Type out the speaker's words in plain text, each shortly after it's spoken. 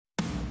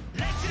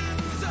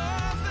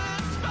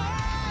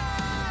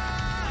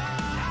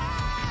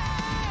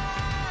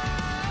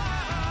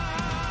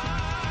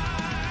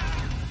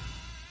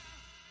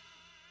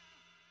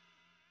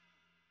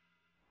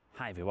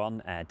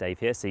Everyone, Dave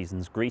here,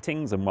 season's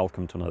greetings and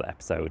welcome to another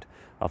episode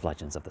of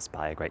Legends of the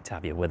Spire. Great to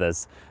have you with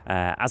us.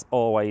 As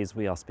always,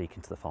 we are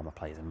speaking to the former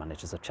players and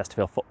managers of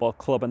Chesterfield Football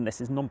Club, and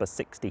this is number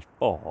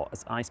 64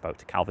 as I spoke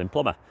to Calvin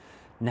Plummer.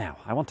 Now,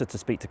 I wanted to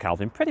speak to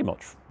Calvin pretty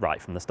much right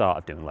from the start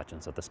of doing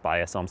Legends of the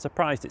Spire, so I'm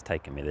surprised it's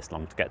taken me this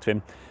long to get to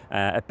him.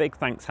 A big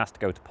thanks has to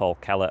go to Paul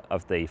Keller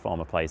of the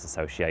Former Players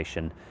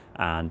Association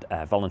and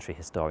voluntary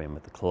historian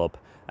with the club,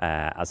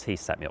 as he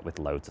set me up with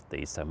loads of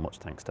these, so much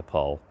thanks to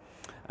Paul.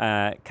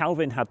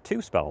 Calvin had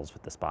two spells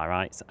with the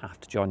Spireites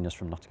after joining us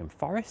from Nottingham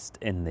Forest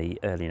in the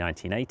early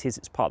 1980s.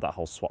 It's part of that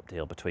whole swap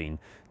deal between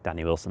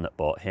Danny Wilson that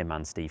bought him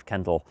and Steve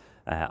Kendall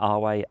our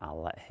way.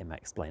 I'll let him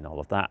explain all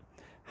of that.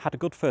 Had a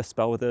good first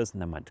spell with us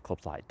and then went to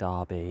clubs like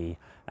Derby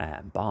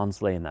and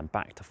Barnsley and then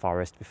back to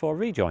Forest before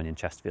rejoining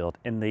Chesterfield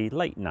in the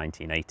late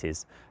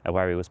 1980s,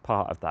 where he was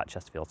part of that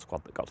Chesterfield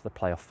squad that got to the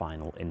playoff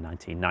final in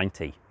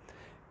 1990.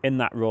 In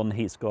that run,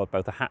 he scored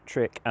both a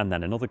hat-trick and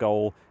then another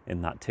goal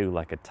in that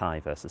two-legged tie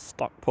versus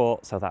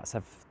Stockport. So that's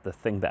the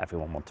thing that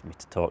everyone wanted me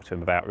to talk to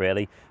him about,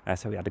 really.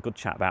 So we had a good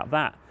chat about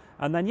that.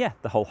 And then, yeah,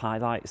 the whole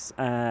highlights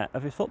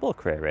of his football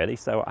career, really.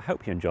 So I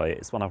hope you enjoy it.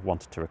 It's one I've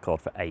wanted to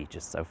record for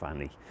ages, so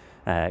finally,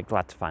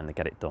 glad to finally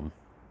get it done.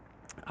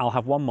 I'll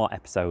have one more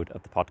episode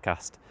of the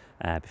podcast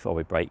before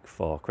we break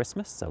for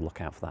Christmas, so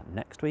look out for that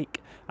next week.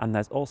 And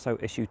there's also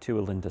issue 2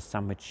 of Linda's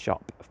Sandwich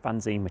Shop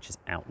fanzine, which is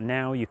out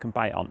now. You can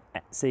buy it on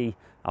Etsy.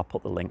 I'll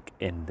put the link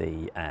in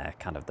the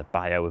kind of the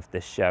bio of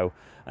this show.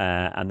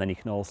 And then you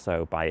can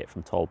also buy it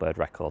from Tallbird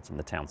Records in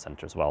the town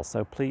centre as well.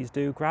 So please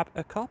do grab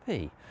a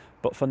copy.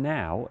 But for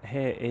now,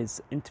 here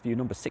is interview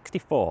number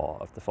 64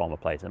 of the former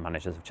players and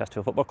managers of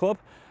Chesterfield Football Club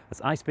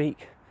as I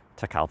speak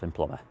to Calvin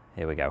Plummer.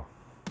 Here we go.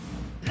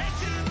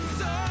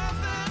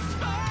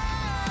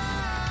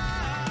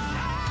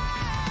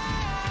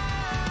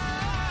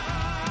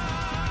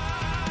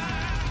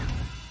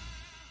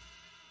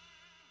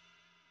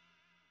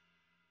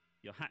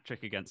 Your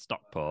hat-trick against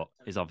Stockport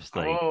is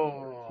obviously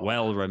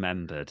well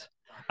remembered.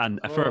 And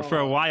for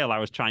a while I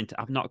was trying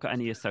to, I've not got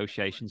any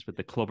associations with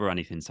the club or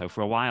anything. So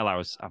for a while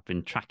I've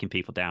been tracking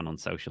people down on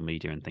social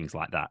media and things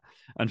like that.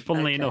 And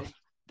funnily enough,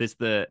 there's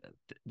the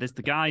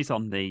guys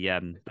on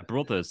the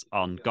brothers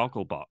on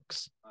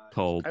Gogglebox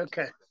called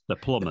the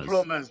Plumbers. The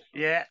Plumbers,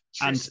 yeah.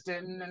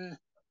 Tristan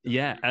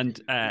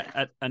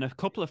and a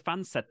couple of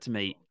fans said to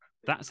me,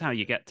 that's how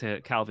you get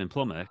to Calvin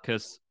Plummer,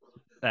 because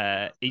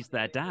he's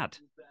their dad.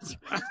 So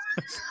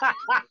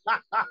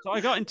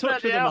I got in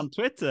touch with them on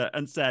Twitter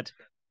and said,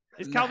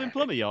 is Calvin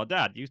Plummer your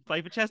dad? You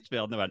play for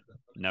Chesterfield? And they went,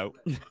 no.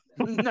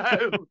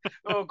 No.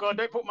 Oh, God,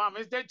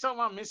 don't tell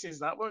my missus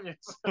that, won't you?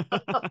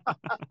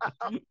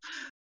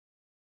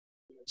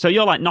 So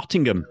you're like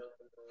Nottingham,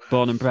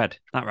 born and bred,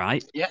 that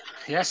right? Yeah,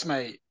 yes,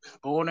 mate.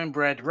 Born and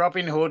bred.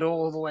 Robin Hood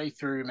all the way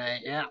through,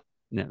 mate, yeah.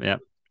 Yeah.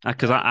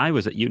 Because I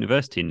was at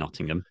university in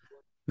Nottingham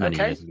many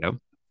years ago.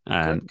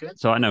 Good.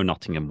 So I know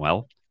Nottingham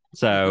well.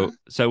 So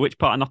which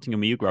part of Nottingham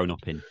were you growing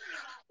up in?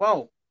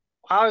 Well,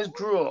 I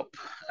grew up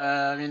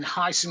in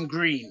Highsome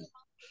Green.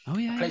 Oh,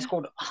 yeah. A place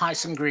called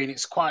Highsome Green.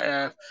 It's quite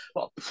a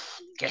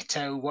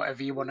ghetto,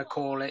 whatever you want to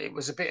call it. It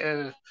was a bit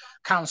of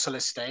council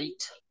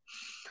estate.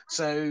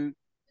 So,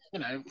 you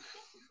know,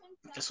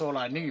 that's all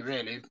I knew,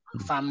 really.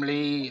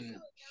 Family. And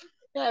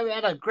yeah, we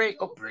had a great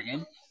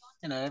upbringing.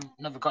 You know,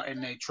 never got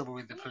in any trouble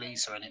with the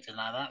police or anything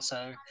like that.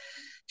 So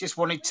just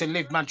wanted to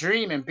live my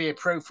dream and be a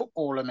pro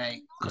footballer,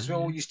 mate. Because we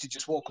all used to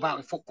just walk about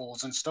with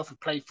footballs and stuff and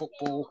play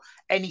football,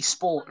 any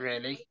sport,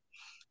 really.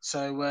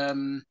 So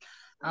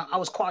I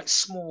was quite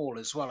small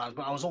as well.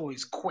 I was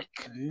always quick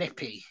and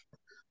nippy.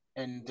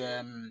 And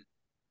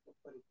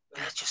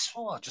I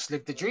just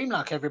lived the dream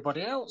like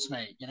everybody else,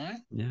 mate, you know?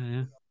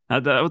 Yeah.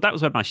 That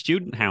was where my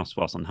student house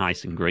was on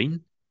Highsome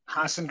Green.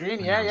 Highsome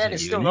Green, yeah.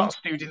 There's still a lot of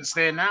students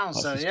there now.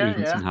 Lots of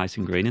students in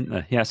Highsome Green, isn't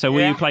there? Yeah. So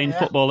were you playing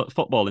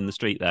football in the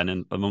street then,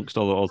 and amongst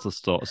all the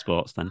sort of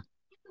sports then?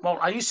 Well,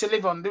 I used to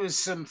live there was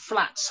some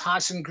flats,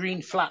 Highsome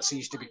Green flats, it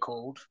used to be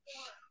called,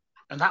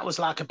 and that was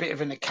like a bit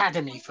of an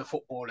academy for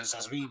footballers,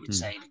 as we would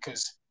say,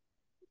 because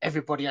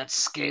everybody had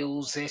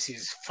skills. This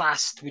is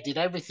fast. We did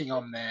everything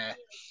on there.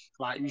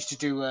 Like we used to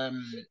do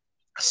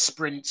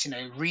sprints, you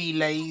know,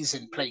 relays,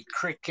 and play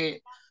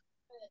cricket,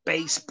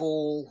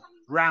 baseball.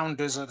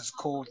 Rounders, as it's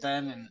called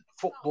then, and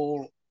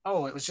football.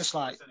 Oh, it was just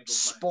like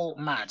sport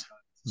mad.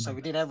 So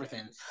we did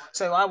everything.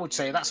 So I would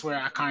say that's where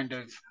I kind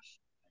of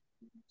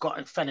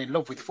fell in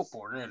love with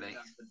football, really,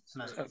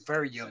 at a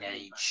very young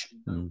age.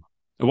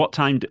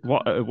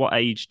 What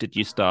age did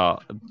you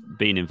start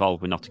being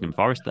involved with Nottingham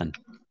Forest then?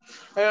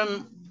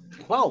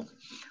 Well,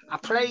 I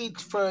played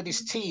for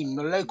this team,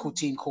 a local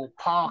team called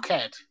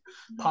Parkhead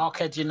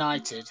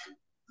United.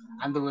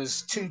 And there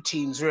was two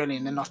teams really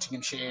in the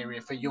Nottinghamshire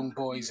area for young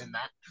boys in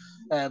that.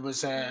 There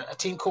was a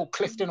team called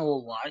Clifton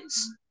All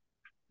Whites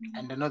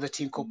and another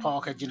team called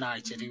Parkhead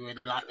United, who were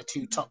like the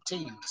two top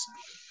teams.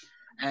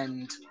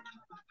 And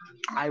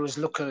I was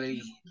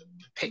luckily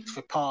picked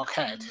for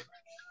Parkhead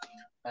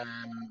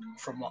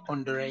from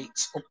under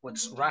 8s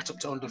upwards, right up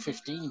to under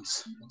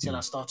 15s until I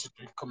started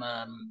to become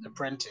an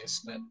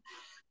apprentice. But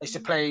used to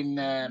play in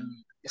the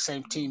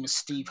same team as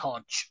Steve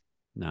Hodge.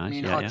 Nice, Me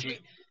and Hodgie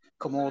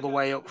come all the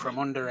way up from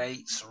under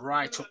 8s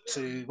right up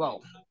to,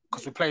 well,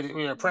 because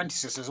we were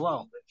apprentices as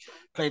well.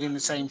 Played in the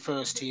same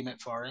first team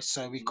at Forest,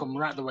 so we come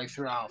right the way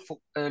through our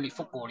early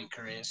footballing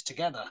careers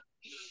together.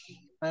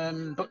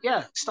 But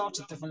yeah,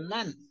 started from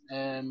then.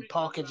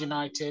 Parkhead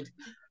United,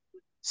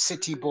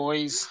 City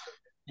Boys,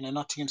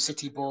 Nottingham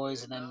City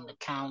Boys, and then the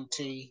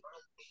county.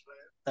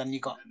 Then you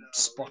got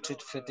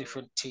spotted for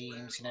different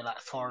teams, like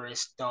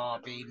Forest,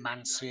 Derby,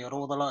 Mansfield,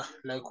 all the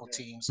local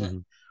teams.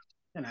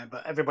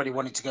 But everybody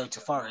wanted to go to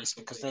Forest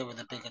because they were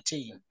the bigger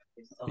team.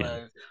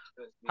 Although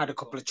had a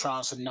couple of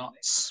trials and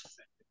Notts,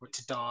 went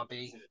to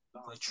Derby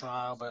for a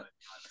trial, but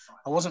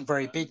I wasn't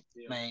very big,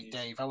 mate,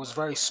 Dave. I was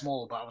very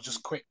small, but I was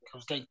just quick. I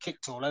was getting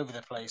kicked all over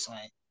the place,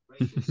 mate.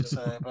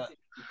 But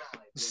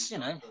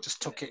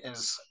just took it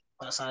as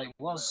that's how it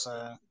was.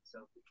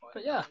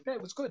 But yeah,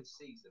 it was good.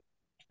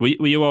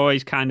 Were you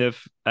always kind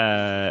of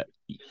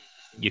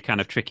your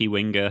kind of tricky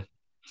winger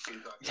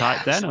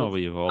type then, or were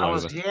you all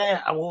over?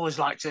 Yeah, I always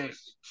liked to.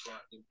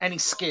 Any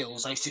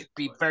skills, I used to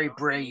be very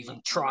brave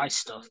and try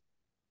stuff,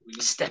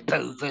 step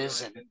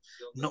overs and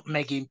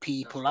nutmegging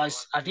people. I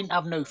didn't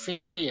have no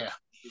fear,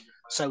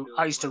 so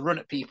I used to run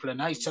at people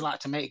and I used to like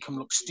to make them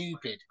look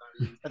stupid,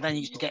 but then I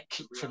used to get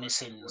kicked for my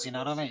sins. You know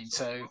what I mean?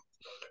 So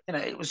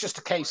it was just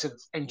a case of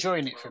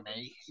enjoying it for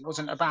me. It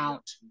wasn't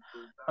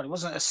it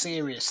wasn't a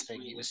serious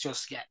thing. It was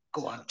just, yeah,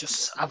 go on,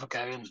 just have a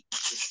go.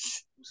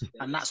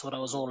 And that's what I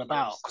was all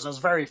about, because I was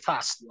very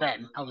fast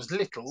then. I was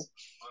little,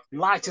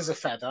 light as a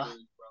feather,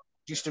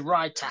 used to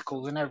ride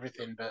tackles and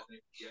everything. But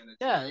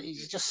yeah,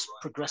 it just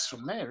progressed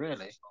from there,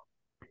 really.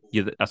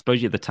 I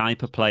suppose you're the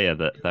type of player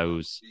that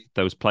those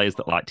players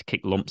that like to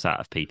kick lumps out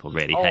of people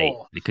really hate,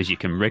 because you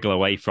can wriggle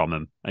away from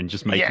them and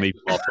just make me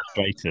more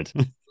frustrated.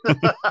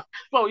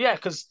 Well, yeah,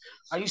 because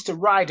I used to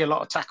ride a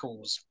lot of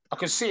tackles. I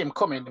could see them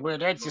coming. Where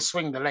they had to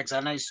swing the legs,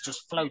 and I used to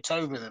just float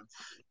over them.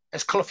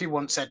 As Clough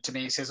once said to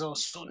me, he says, "Oh,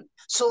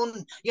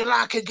 son, you're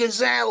like a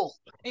gazelle.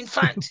 In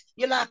fact,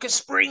 you're like a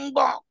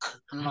springbok."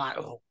 And I'm like,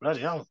 "Oh, bloody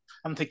hell."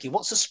 I'm thinking,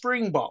 what's a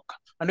springbok?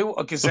 I knew what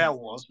a gazelle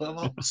was,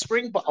 but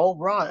springbok, oh,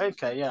 right,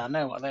 okay, yeah, I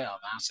know what they are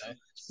now. So,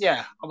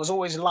 yeah, I was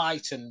always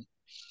light and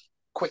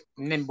quick,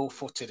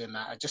 nimble-footed in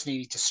that. I just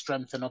needed to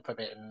strengthen up a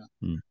bit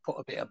and put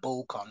a bit of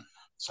bulk on.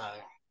 So,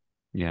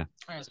 yeah,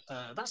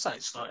 that's how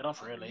it started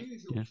off, really.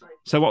 Yeah.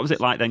 So, what was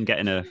it like then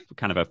getting a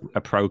kind of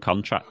a pro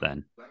contract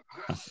then?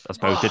 I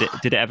suppose did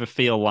it ever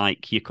feel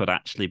like you could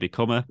actually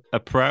become a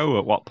pro?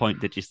 At what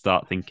point did you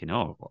start thinking,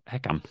 "Oh,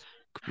 heck,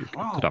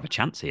 could have a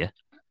chance here"?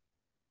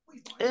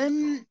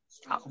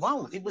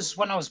 Well, it was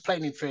when I was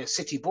playing for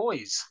City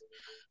Boys,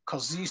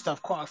 because we used to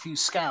have quite a few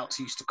scouts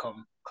used to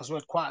come, because we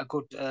had quite a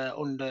good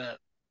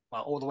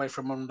all the way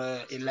from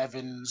under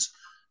 11s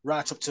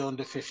right up to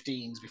under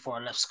 15s before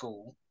I left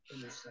school.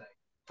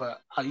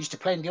 But I used to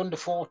play in the under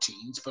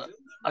 14s, but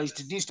I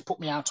used to put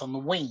me out on the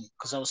wing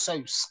because I was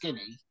so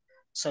skinny,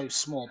 so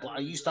small. But I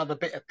used to have a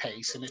bit of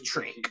pace and a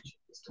trick,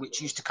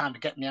 which used to kind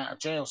of get me out of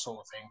jail, sort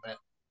of thing. But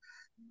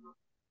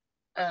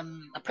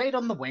I played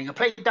on the wing. I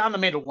played down the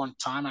middle one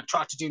time. I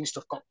tried to do my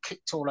stuff, got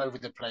kicked all over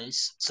the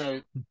place.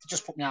 So they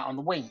just put me out on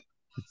the wing.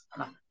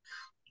 And I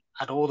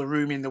had all the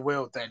room in the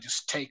world there,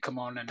 just take them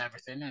on and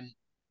everything. And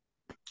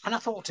I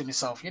thought to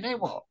myself, you know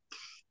what?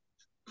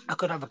 I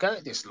could have a go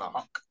at this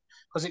lark,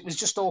 because it was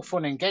just all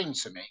fun and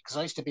games for me, because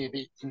I used to be a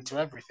bit into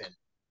everything.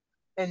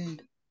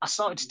 And I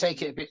started to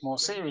take it a bit more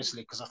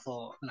seriously, because I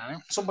thought,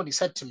 somebody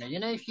said to me,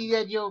 if you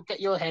get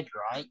your head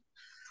right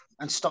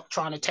and stop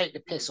trying to take the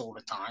piss all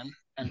the time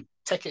and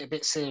take it a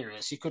bit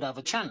serious, you could have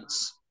a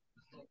chance.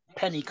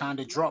 Penny kind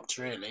of dropped,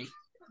 really.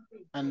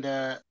 And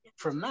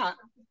from that,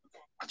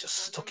 I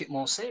just took it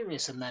more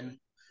serious. And then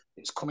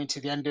it was coming to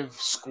the end of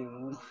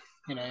school,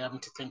 having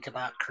to think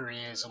about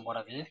careers and what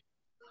have you.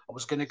 I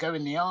was going to go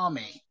in the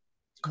army,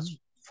 because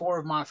 4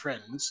 of my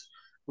friends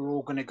were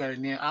all going to go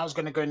I was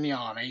going to go in the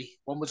army.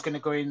 One was going to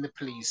go in the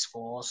police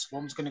force.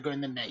 One was going to go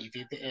in the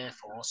Navy, the Air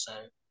Force. So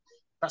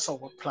that's all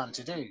we planned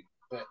to do.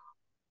 But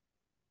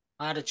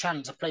I had a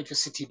chance. I played for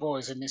City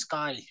Boys, and this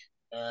guy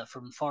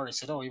from Forest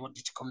said, "Oh, he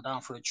wanted to come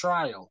down for a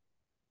trial."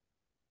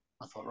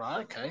 I thought,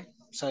 right, okay.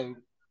 So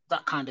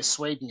that kind of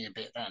swayed me a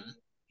bit then.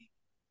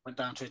 Went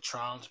down to a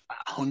trial,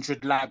 about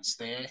 100 lads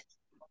there.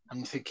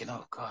 I'm thinking,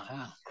 oh God,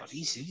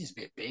 he's a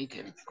bit big,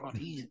 and God,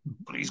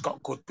 he's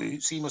got good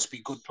boots. He must be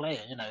a good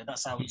player,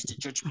 That's how we used to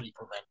judge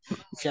people then.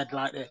 If you had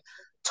like the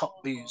top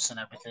boots and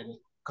everything,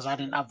 because I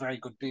didn't have very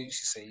good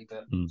boots, you see.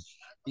 But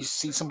you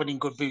see somebody in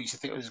good boots, you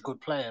think it was a good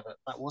player, but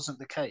that wasn't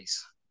the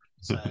case.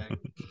 So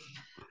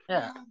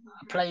yeah,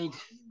 I played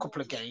a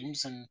couple of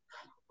games, and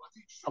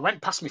I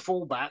went past my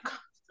fullback,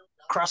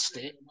 crossed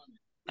it,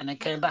 and then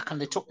came back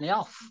and they took me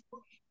off.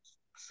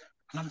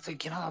 And I'm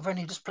thinking, I've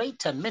only just played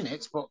 10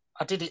 minutes, but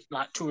I did it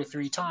like 2 or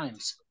 3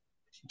 times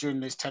during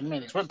those 10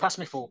 minutes. Went past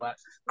my fullback,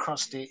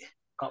 crossed it,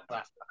 got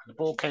back. And the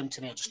ball came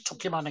to me. I just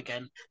took him on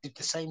again, did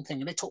the same thing,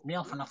 and they took me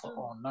off. And I thought,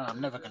 oh, no,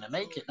 I'm never going to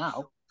make it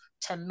now.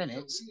 10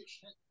 minutes.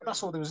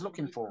 That's all they was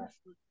looking for.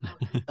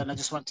 Then I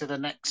just went to the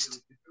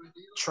next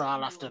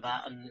trial after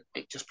that, and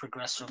it just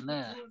progressed from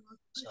there.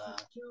 So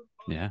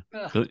yeah.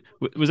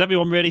 Was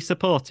everyone really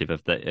supportive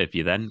of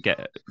you then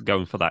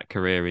going for that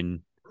career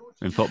in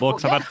football?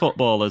 Because I've had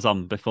footballers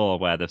on before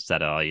where they've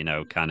said, oh, you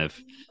know, kind of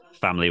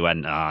family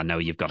went, oh no,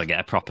 you've got to get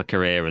a proper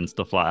career and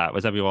stuff like that.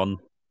 Was everyone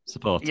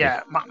supportive?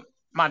 Yeah,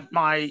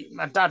 my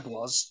dad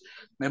was.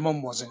 My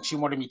mum wasn't. She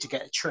wanted me to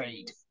get a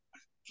trade.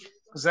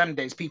 Because them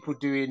days, people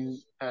doing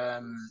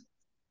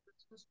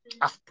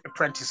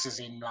apprentices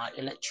in like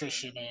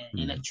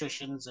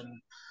electricians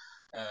and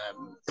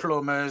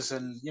plumbers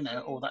and, you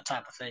know, all that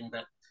type of thing.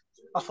 But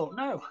I thought,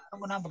 no, I'm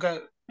going to have a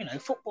go, you know,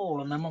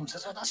 football. And my mum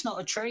says, oh, that's not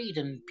a trade.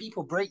 And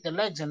people break their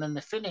legs and then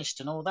they're finished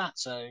and all that.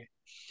 So,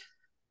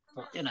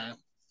 but, you know,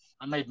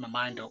 I made my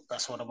mind up.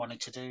 That's what I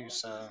wanted to do.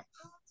 So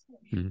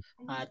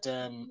I had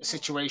a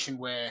situation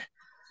where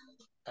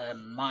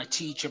my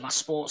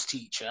sports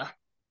teacher,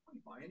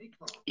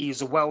 he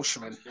was a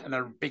Welshman and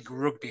a big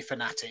rugby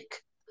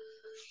fanatic.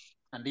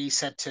 And he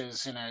said to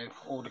us, you know,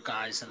 all the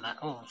guys and that,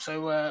 oh,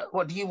 so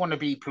what do you want to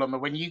be, Plummer,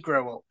 when you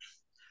grow up?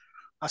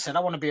 I said, I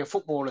want to be a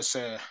footballer,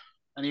 sir.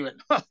 And he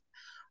went, huh,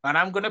 and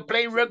I'm going to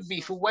play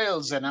rugby for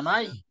Wales then, am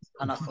I?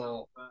 And I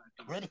thought,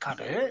 it really kind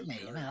of hurt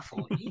me. And I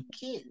thought, you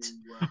kid.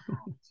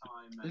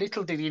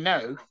 Little did he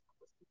know,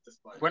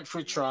 went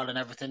through a trial and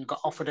everything,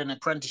 got offered an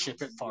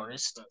apprenticeship at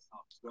Forest,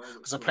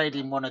 because I played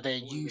in one of their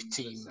youth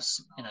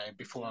teams, you know,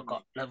 before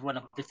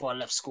I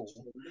left school.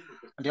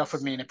 And they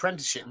offered me an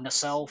apprenticeship,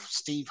 myself,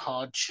 Steve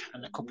Hodge,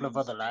 and a couple of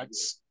other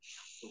lads.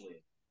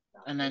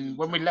 And then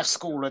when we left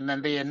school, and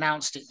then they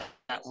announced it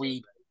that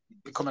we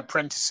become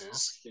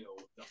apprentices,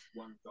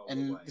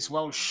 and this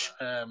Welsh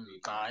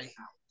guy,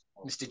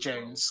 Mr.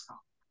 Jones,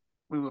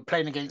 we were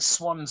playing against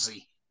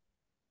Swansea.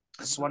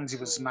 Swansea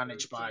was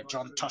managed by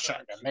John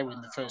Toshak, and they were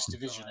in the first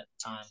division at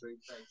the time.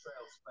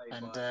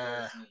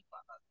 And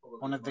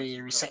one of the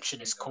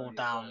receptionists called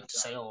down to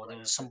say, oh, there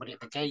was somebody at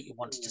the gate who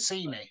wanted to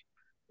see me.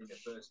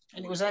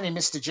 And it was only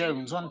Mr.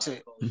 Jones, wasn't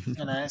it?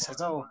 You know, it says,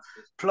 oh,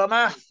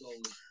 Plummer,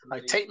 I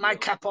take my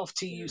cap off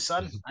to you,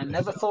 son. I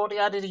never thought he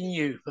had it in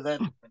you for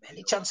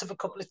any chance of a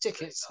couple of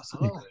tickets. I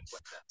said, oh,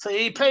 so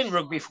you're playing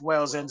rugby for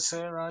Wales then,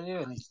 sir, are you?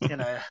 And, you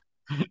know,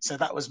 so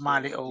that was my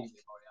little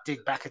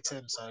dig back at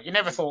him. So you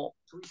never thought,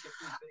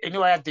 he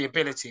knew I had the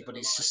ability, but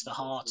it's just the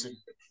heart and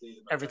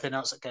everything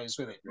else that goes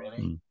with it,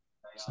 really.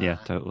 So, yeah,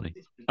 totally.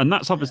 And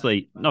that's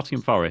obviously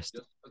Nottingham Forest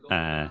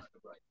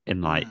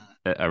in like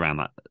around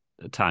that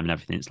time and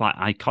everything. It's like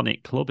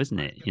iconic club, isn't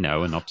it? You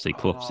know, and obviously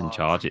Clough's in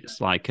charge.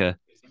 It's like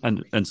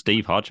and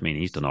Steve Hodge, I mean,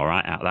 he's done all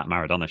right out of that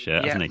Maradona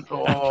shirt, hasn't he?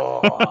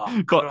 Oh,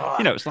 but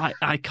you know, it's like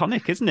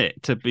iconic, isn't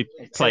it, to be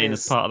playing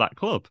as part of that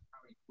club?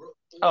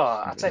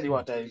 Oh, I'll tell you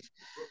what, Dave.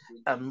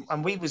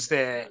 And we was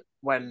there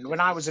when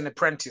I was an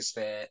apprentice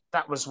there.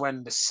 That was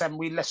when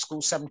we left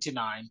school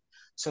 79.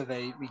 So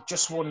we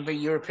just won the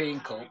European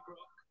Cup,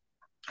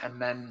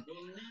 and then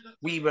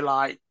we were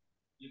like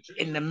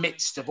in the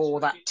midst of all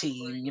that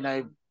team, you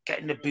know,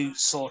 getting the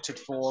boots sorted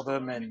for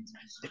them and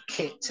the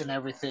kit and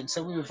everything.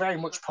 So we were very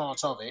much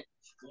part of it.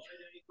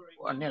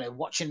 And, you know,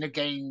 watching the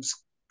games,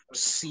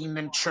 seeing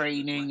them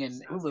training,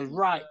 and we were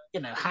right, you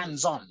know,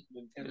 hands on.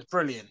 It was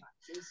brilliant.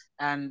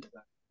 And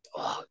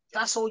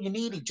that's all you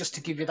needed just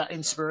to give you that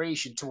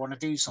inspiration to want to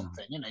do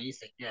something. You know, you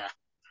think, yeah,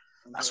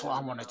 that's what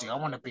I want to do. I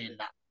want to be in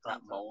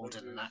that mold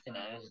and that, you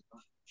know.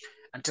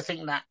 And to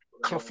think that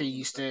Clough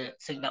used to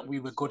think that we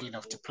were good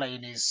enough to play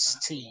in his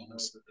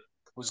teams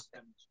was,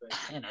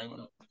 you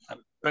know, a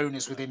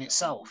bonus within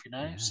itself, you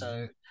know. Yeah.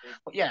 So,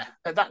 but yeah,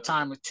 at that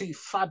time, with 2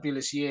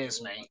 fabulous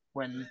years, mate,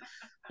 when,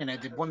 you know,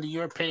 they won the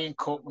European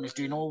Cup, when he's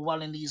doing all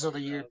well in these other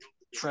Europe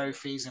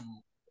trophies and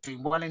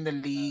doing well in the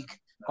league,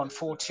 gone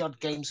 40-odd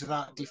games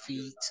without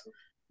defeat.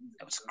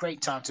 It was a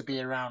great time to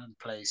be around the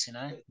place, you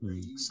know.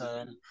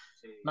 So,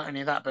 not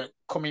only that, but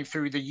coming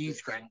through the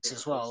youth ranks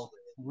as well.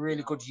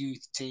 Really good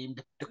youth team.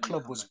 The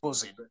club was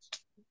buzzing,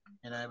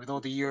 you know, with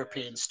all the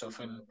European stuff,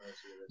 and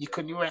you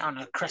went on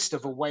a crest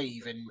of a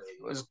wave, and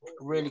it was a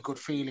really good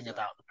feeling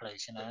about the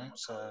place, you know.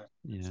 So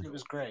it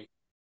was great.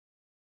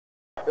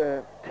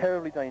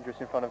 Terribly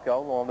dangerous in front of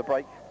goal on the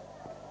break.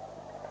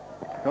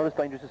 Not as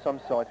dangerous as some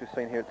sides we've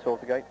seen here at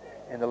Torquay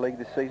in the league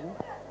this season.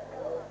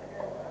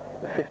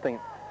 The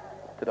 15th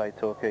today,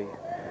 Torquay,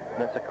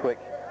 and that's a quick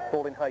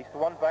ball in haste.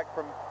 One back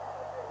from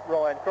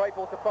Ryan. Great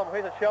ball to Plummer.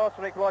 Here's a chance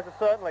for an equaliser,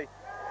 certainly.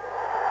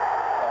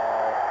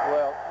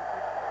 Well,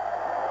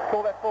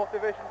 call that 4th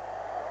division.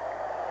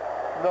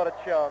 Not a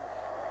chance.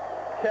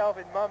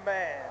 Calvin, my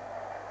man.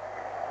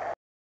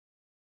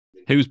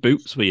 Whose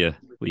boots were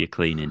you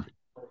cleaning?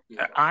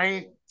 When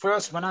I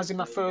was in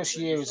my first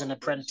year as an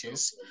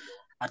apprentice,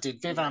 I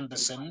did Viv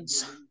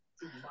Anderson's,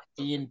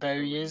 Ian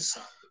Bowyer's,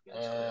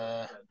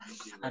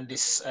 and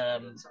this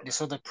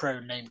other pro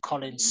named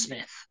Colin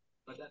Smith.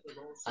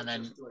 And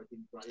then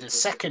the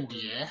second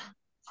year,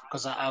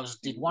 because I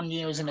did 1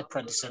 year as an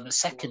apprentice, and the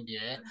second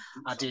year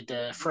I did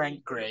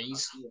Frank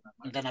Gray's,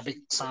 and then I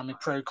signed my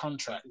pro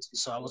contract,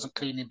 so I wasn't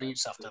cleaning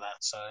boots after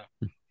that. So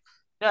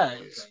yeah,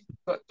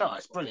 but no,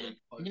 it's brilliant.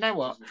 You know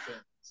what?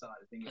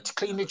 You had to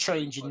clean the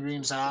changing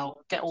rooms out,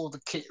 get all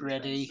the kit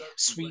ready,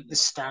 sweep the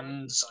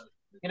stands.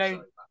 You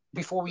know,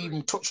 before we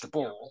even touched the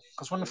ball,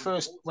 because when I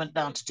first went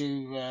down to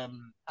do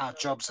our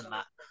jobs and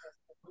that,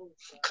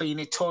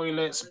 cleaning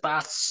toilets,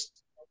 baths,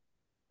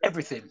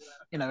 everything,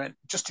 you know,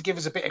 just to give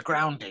us a bit of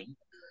grounding,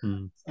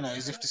 you know,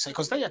 as if to say,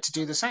 because they had to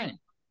do the same.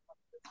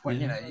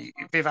 When, you know,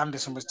 Viv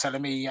Anderson was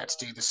telling me he had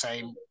to do the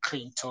same,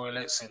 clean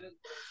toilets and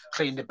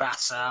clean the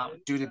baths out,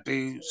 do the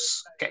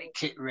boots, get your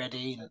kit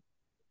ready, and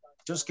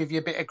just give you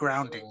a bit of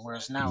grounding.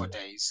 Whereas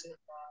nowadays,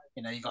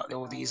 you know, you got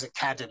all these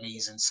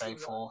academies and so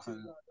forth.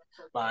 And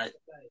like,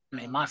 I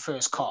mean, my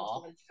first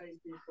car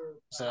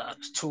was a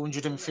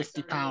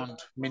 £250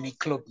 Mini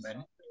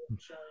Clubman.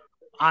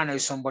 I know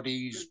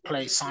somebody who's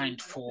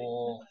signed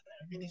for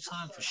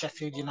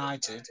Sheffield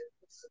United.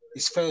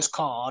 His first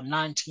car,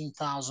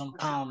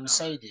 £19,000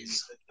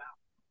 Mercedes.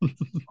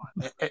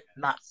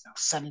 At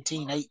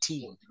 17,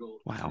 18.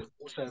 Wow.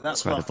 So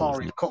that's how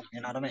far he'd come,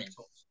 you know what I mean?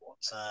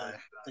 So,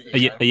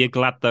 are you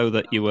glad, though,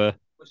 that you were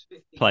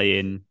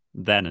playing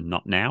then and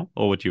not now?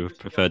 Or would you have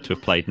preferred to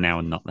have played now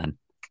and not then?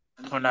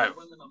 Well, no.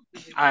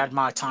 I had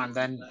my time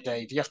then,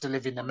 Dave. You have to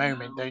live in the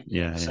moment, don't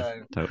you? Yeah,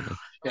 so, totally.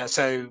 Yeah,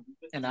 so,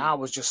 you know, I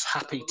was just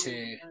happy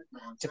to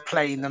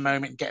play in the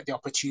moment and get the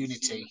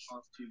opportunity.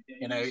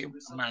 You know, it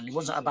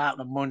wasn't about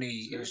the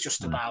money. It was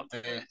just about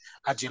the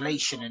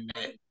adulation and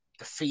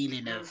the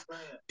feeling of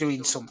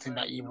doing something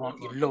that you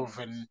love,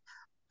 and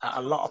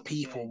a lot of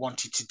people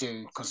wanted to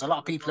do, because a lot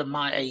of people at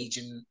my age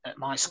and at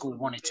my school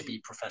wanted to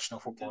be professional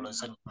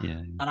footballers, and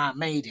I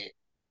made it.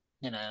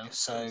 You know,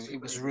 so it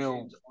was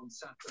real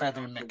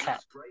feather in the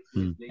cap.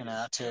 You know,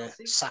 I had to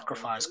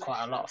sacrifice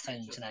quite a lot of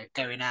things, you know,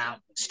 going out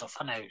and stuff.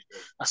 I know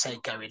I say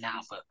going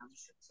out, but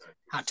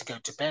I had to go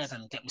to bed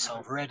and get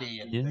myself ready.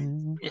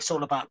 And it's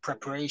all about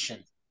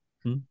preparation.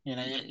 You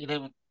know,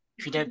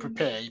 if you don't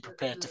prepare, you're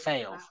prepared to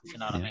fail, if you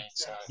know what I mean.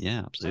 So,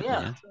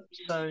 absolutely.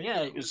 So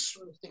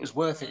it was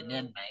worth it in the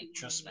end, mate.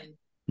 Trust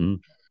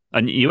me.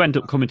 And you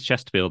ended up coming to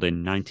Chesterfield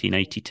in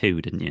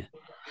 1982, didn't you?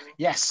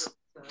 Yes,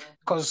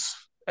 because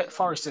at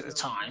Forest at the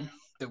time,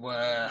 there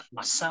were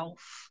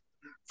myself,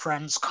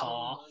 Franz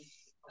Carr,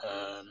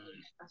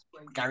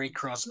 Gary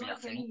Crosby, I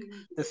think,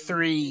 the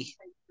three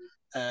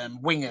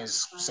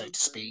wingers, so to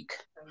speak.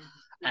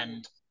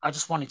 And I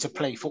just wanted to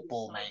play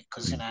football, mate,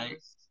 because, you know,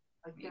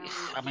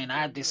 I mean,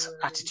 I had this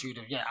attitude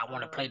of, I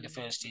want to play in the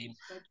first team.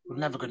 We're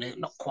never going to,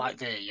 not quite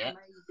there yet.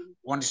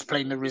 Wanted to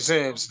play in the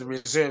reserves. The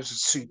reserves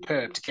was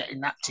superb to get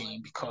in that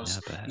team, because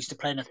I used to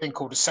play in a thing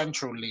called the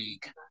Central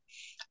League.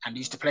 And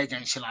used to play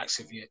against the likes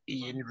of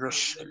Ian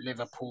Rush at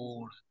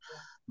Liverpool,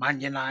 Man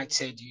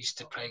United. Used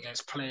to play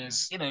against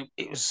players, you know,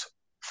 it was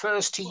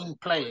first team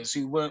players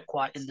who weren't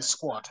quite in the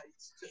squad,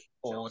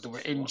 or they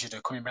were injured or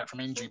coming back from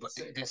injury, but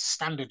the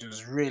standard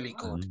was really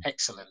good,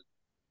 excellent.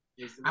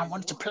 I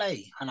wanted to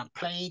play, and I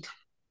played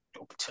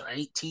up to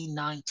 18,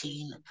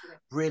 19,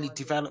 really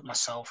developed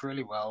myself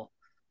really well.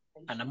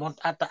 And I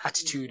had that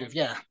attitude of,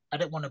 I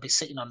don't want to be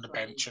sitting on the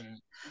bench and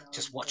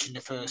just watching the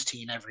first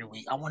team every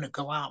week. I want to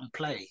go out and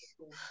play.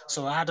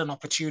 So I had an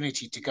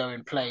opportunity to go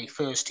and play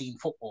first team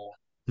football.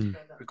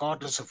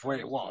 Regardless of where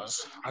it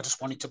was, I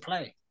just wanted to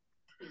play.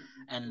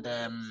 And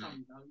I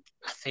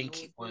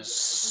think it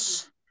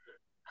was,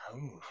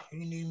 who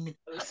knew me?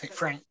 I think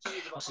Frank,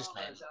 what's his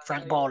name?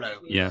 Frank Barlow.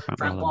 Yeah,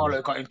 Frank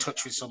Barlow got in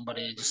touch with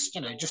somebody, just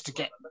to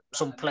get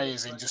some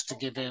players in, just to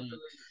give him,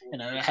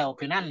 a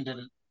helping hand.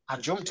 And I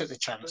jumped at the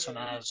chance when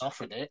I was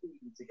offered it,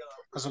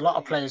 because a lot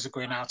of players are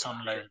going out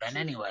on loan then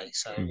anyway.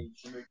 So,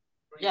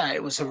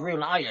 it was a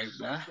real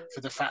eye-opener for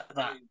the fact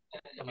that,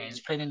 I mean, it's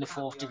playing in the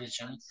 4th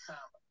division.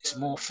 It's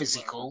more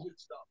physical.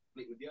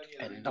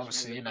 And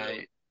obviously,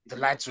 the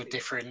lads were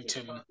different,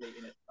 and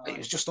it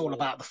was just all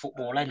about the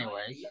football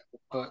anyway.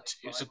 But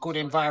it was a good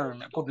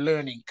environment, a good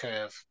learning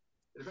curve.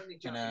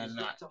 And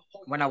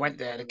when I went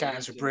there, the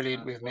guys were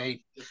brilliant with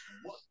me.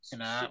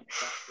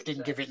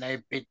 Didn't give it no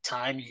big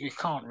time. You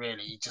can't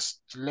really, you're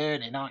just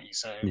learning, aren't you?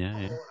 So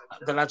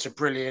the lads were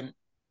brilliant.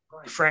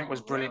 Frank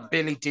was brilliant.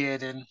 Billy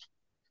Dearden.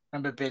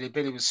 Remember Billy?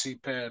 Billy was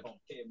superb.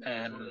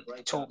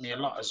 He taught me a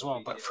lot as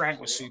well. But Frank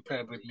was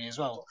superb with me as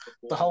well.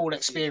 The whole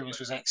experience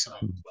was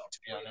excellent, to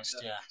be honest.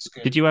 Yeah, it's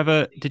good. Did you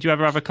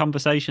ever have a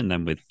conversation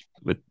then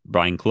with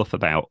Brian Clough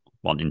about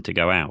wanting to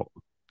go out?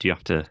 Do you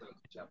have to?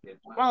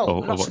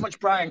 Well, not so much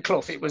Brian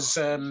Clough. It was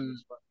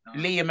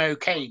Liam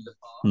O'Kane.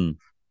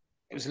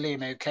 It was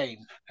Liam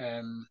O'Kane.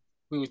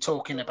 We were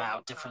talking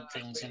about different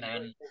things,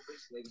 and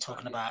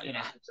talking about,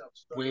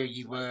 where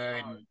you were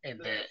in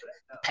the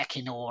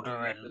pecking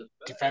order and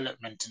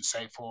development and so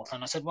forth.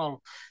 And I said,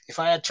 well, if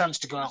I had a chance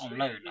to go out on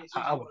loan,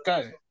 I would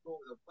go.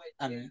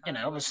 And,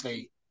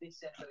 obviously, I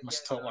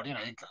must have thought, well,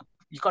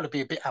 you've got to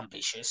be a bit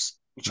ambitious,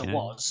 which I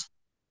was.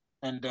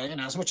 And,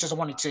 as much as I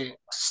wanted to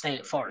stay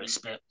at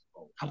Forest, but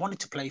I wanted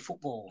to play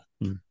football.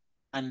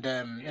 And,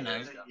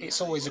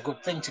 it's always a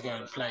good thing to go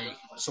and play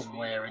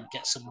somewhere and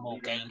get some more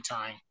game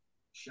time.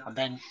 And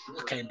then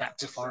I came back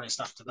to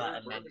Forest after that,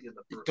 and then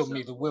it done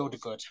me the world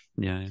of good.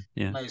 Yeah.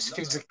 Most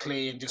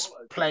physically and just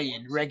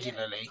playing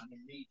regularly,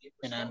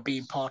 and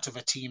being part of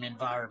a team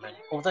environment.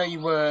 Although you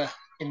were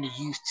in the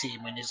youth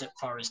team when you was at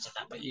Forest and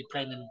that, but you're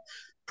playing in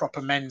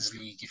proper men's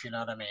league, if you know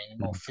what I mean,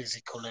 more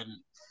physical and,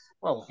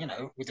 well,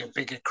 with a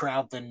bigger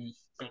crowd than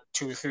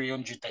 200 or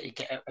 300 that you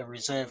get at a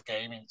reserve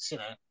game. It's,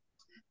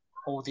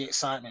 all the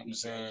excitement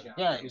was there.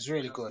 Yeah, it was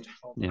really good.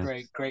 Yeah.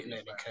 Great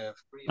learning curve.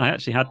 I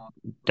actually had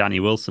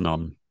Danny Wilson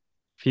on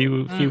a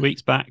few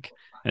weeks back,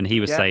 and he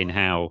was saying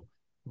how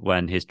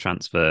when his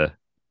transfer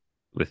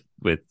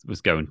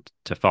was going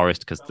to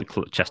Forest, because the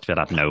Chesterfield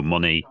had no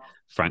money,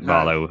 Frank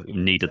Barlow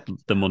needed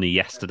the money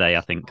yesterday,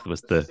 I think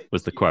was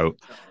the quote.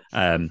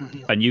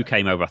 And you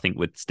came over, I think,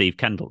 with Steve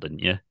Kendall, didn't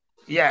you?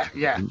 Yeah.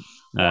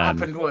 What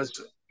happened was,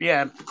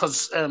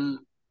 because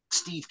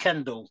Steve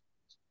Kendall,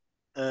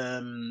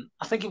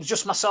 I think it was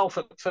just myself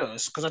at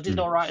first, because I did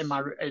all right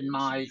in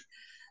my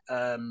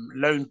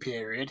loan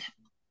period.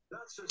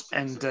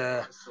 And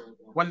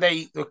when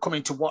they were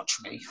coming to watch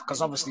me,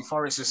 because obviously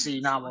Forest has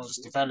seen how I was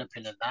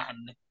developing and that,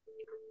 and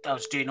I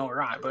was doing all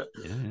right. But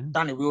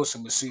Danny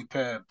Wilson was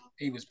superb.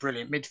 He was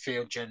brilliant.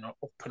 Midfield general,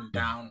 up and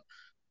down,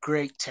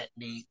 great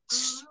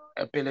techniques,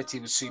 ability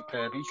was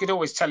superb. You could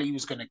always tell he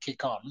was going to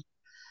kick on.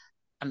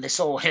 And they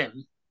saw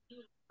him.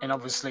 And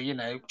obviously,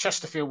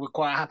 Chesterfield were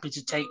quite happy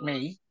to take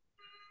me,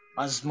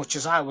 as much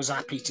as I was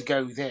happy to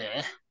go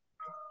there.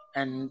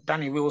 And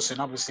Danny Wilson,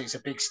 obviously, it's a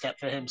big step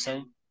for him.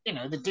 So,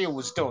 the deal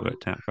was done.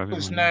 There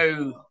was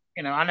no,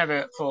 I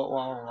never thought,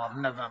 well,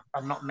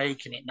 I'm not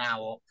making it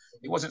now. Or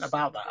it wasn't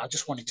about that. I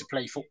just wanted to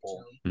play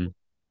football,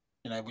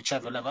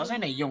 whichever level. I was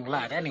only a young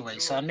lad anyway.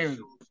 So I knew,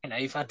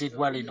 if I did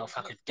well enough,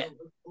 I could get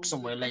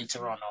somewhere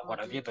later on or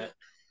whatever. But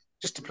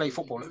just to play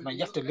football, you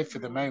have to live for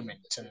the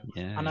moment.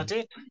 And I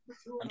did.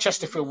 And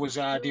Chesterfield was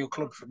the ideal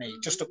club for me,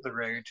 just up the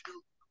road.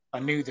 I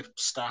knew the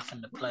staff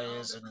and the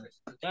players, and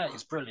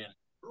it's brilliant.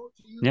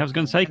 Yeah, I was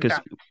going to say, because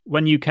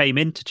when you came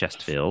into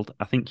Chesterfield,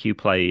 I think you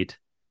played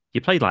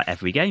like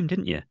every game,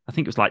 didn't you? I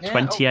think it was like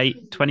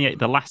 28,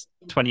 the last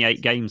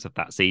 28 games of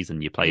that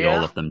season, you played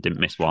all of them, didn't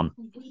miss one.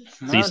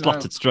 So you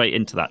slotted straight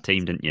into that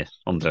team, didn't you?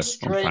 Under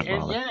Frank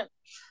Barlow.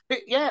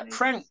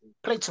 Frank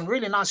played some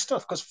really nice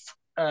stuff, because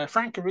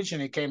Frank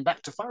originally came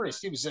back to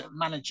Forest. He was a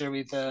manager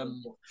with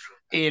Ian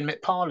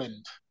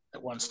McParland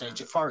at one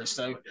stage at Forest.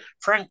 So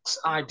Frank's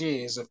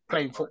ideas of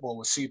playing football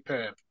were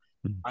superb.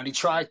 And he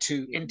tried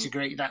to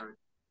integrate that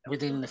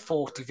within the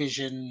fourth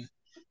division,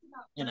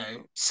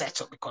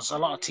 setup, because a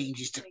lot of teams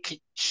used to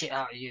kick shit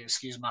out of you,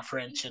 excuse my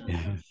French,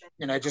 and,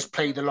 just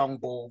play the long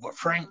ball. But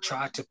Frank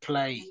tried to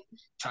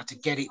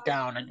get it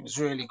down, and it was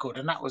really good.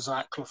 And that was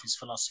like Clough's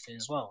philosophy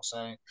as well.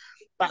 So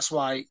that's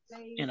why,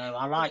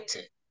 I liked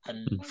it.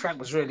 And Frank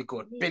was really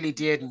good. Billy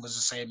Dearden was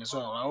the same as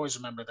well. I always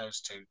remember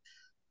those two.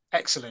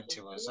 Excellent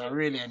he was. I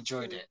really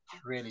enjoyed it. I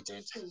really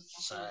did.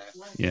 So,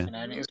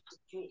 and it was,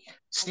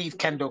 Steve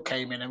Kendall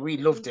came in and we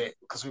loved it,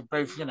 because we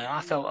both, I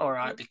felt all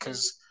right,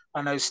 because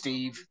I know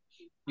Steve,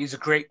 he's a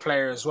great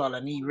player as well,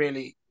 and he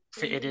really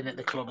fitted in at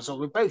the club as well.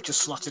 We both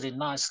just slotted in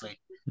nicely.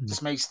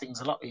 Just makes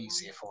things a lot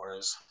easier for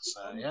us. So,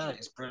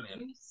 it's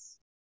brilliant.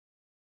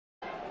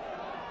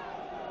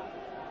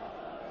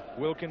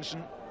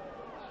 Wilkinson.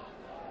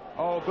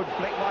 Oh, good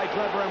flick by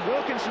Glover, and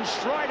Wilkinson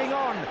striding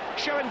on,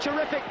 showing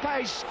terrific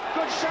pace.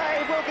 Good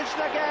save,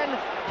 Wilkinson again.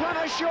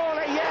 Plummer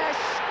surely, yes.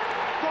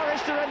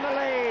 Forest are in the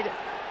lead.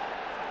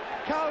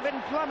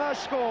 Calvin Plummer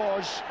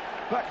scores,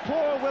 but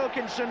poor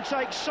Wilkinson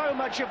takes so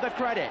much of the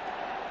credit.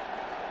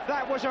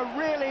 That was a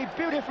really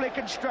beautifully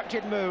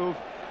constructed move.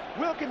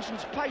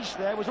 Wilkinson's pace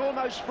there was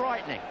almost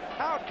frightening.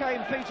 Out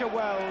came Peter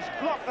Wells,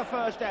 blocked the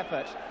first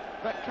effort,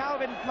 but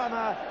Calvin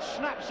Plummer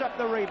snaps up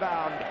the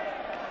rebound.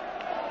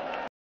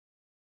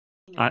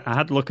 I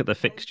had a look at the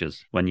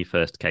fixtures when you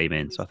first came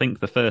in. So I think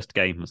the first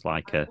game was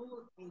like a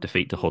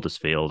defeat to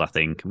Huddersfield, I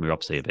think, and we were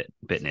obviously a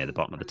bit near the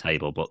bottom of the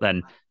table. But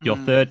then your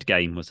third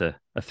game was a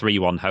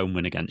 3-1 home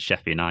win against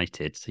Sheffield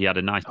United. So you had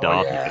a nice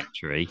derby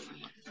victory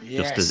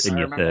just as in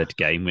your third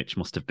game, which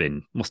must have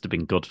been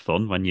good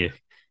fun when you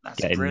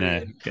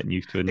getting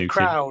used to a new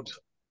crowd. team.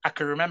 I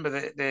can remember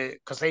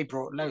because they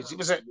brought loads. It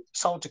was at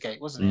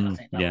Saltergate, wasn't it? I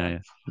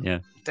think. Yeah.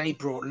 They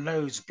brought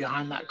loads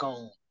behind that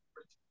goal.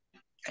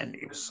 And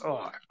it was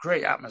a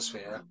great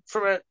atmosphere.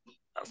 For a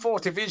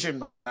fourth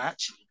division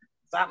match,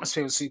 the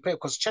atmosphere was superb,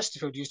 because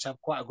Chesterfield used to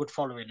have quite a good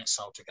following at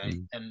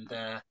Saltergate. And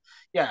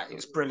it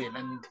was brilliant.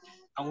 And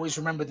I always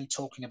remember them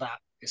talking about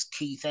this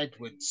Keith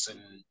Edwards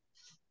and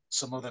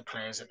some other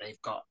players that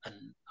they've got. And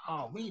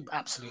we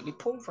absolutely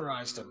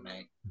pulverised them,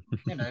 mate.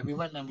 We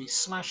went and we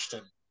smashed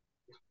them.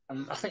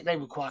 And I think they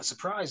were quite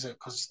surprised,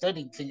 because they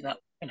didn't think that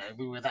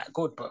we were that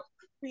good. But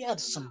we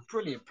had some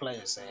brilliant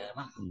players there,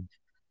 man.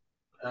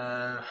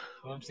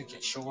 I'm thinking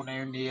Sean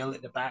O'Neill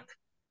at the back.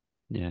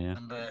 Yeah.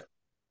 Remember,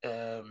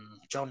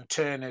 John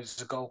Turner's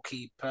the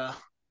goalkeeper.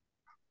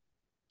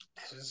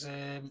 There's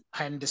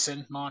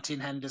Martin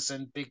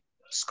Henderson, big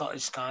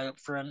Scottish guy up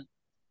front.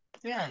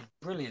 Yeah,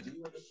 brilliant.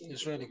 It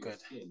was really good.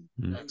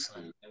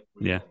 Excellent.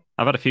 Yeah,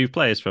 I've had a few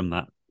players from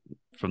that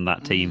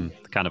team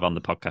kind of on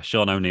the podcast.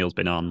 Sean O'Neill's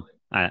been on.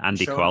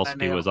 Andy Sean Kowalski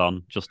O'Neill. was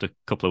on just a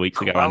couple of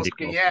weeks ago.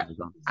 Kowalski, Andy yeah. was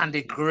on.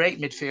 Andy,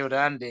 great midfielder,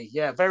 Andy.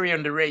 Yeah, very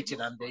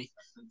underrated, Andy.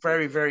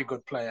 Very, very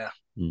good player.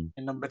 In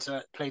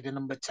played the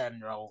number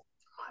 10 role.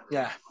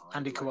 Yeah,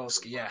 Andy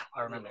Kowalski, yeah,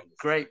 I remember.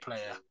 Great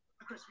player.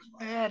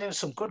 Yeah, there were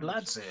some good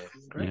lads here.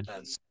 Great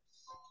lads.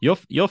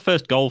 Your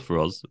first goal for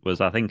us was,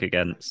 I think,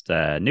 against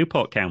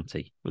Newport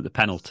County with the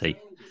penalty.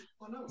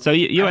 So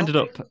you ended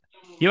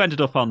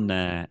up on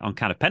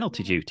kind of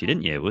penalty duty,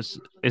 didn't you?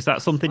 Is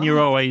that something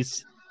you're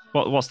always?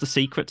 What's the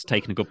secret to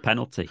taking a good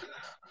penalty?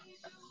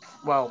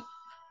 Well,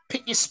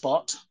 pick your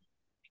spot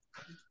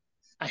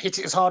and hit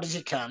it as hard as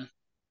you can,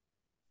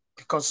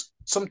 because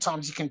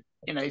sometimes you can,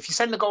 if you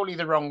send the goalie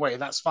the wrong way,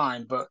 that's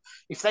fine. But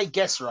if they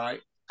guess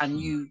right and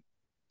you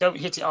don't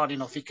hit it hard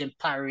enough, you can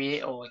parry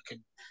it, or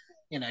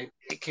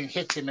it can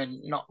hit him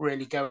and not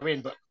really go in.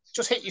 But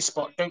just hit your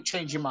spot. Don't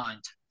change your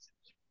mind.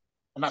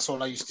 And that's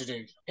all I used to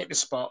do. Hit the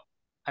spot.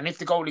 And if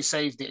the goalie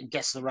saved it and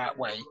guessed the right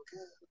way,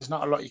 there's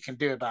not a lot you can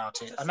do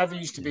about it. I never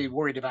used to be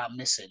worried about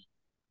missing.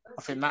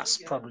 I think that's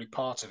probably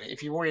part of it.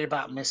 If you worry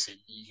about missing,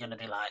 you're going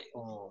to be like,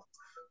 oh.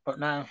 But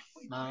no,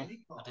 I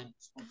didn't.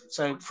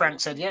 So Frank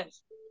said, yeah,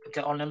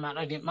 get on him, man.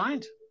 I didn't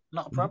mind.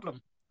 Not a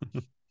problem.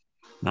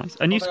 Nice.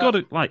 And you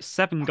scored like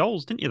 7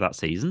 goals, didn't you, that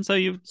season? So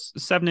you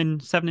 7 in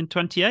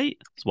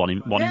 28. It's one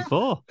in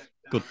 4.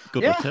 Good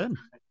return.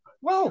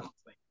 Well,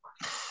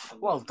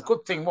 the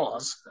good thing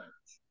was,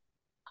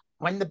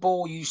 when the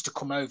ball used to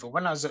come over,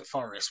 when I was at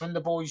Forest, when the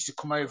ball used to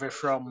come over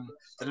from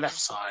the left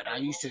side, I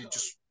used to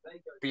just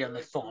be on the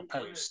far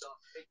post,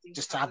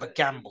 just to have a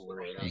gamble,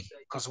 really.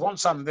 Because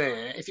once I'm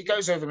there, if it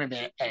goes over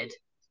my head,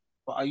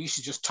 but I used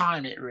to just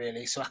time it,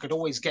 really, so I could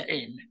always get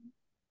in,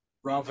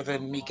 rather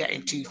than me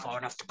getting too far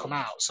and have to come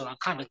out. So I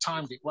kind of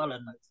timed it well,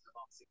 and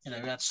we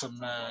had some.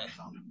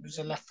 Who was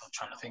the left? I'm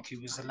trying to think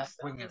who was the left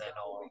winger then,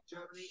 or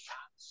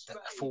the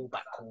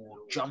fullback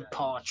called John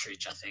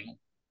Partridge, I think.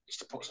 Used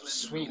to put some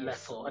sweet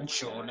left foot, and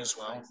Sean as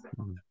well.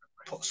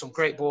 Put some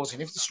great balls in.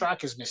 If the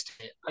strikers missed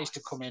it, I used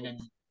to come in and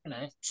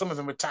some of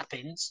them were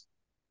tap-ins,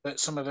 but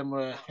some of them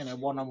were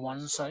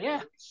one-on-one. So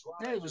yeah,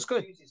 it was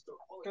good.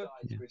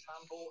 Yeah.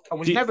 I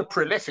was never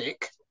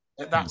prolific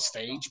at that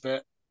stage,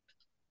 but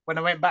when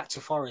I went back to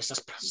Forest, I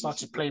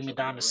started playing me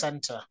down the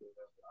centre,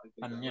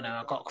 and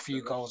I got a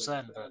few goals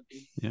then. But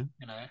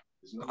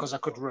because I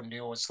could run, they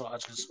always thought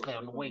I'd just play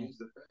on the wing,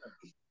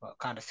 but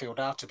kind of filled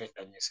out a bit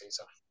then, you see.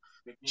 So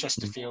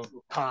Chesterfield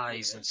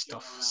pies and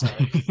stuff. So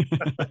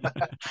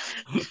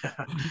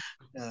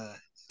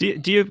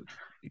do you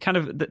kind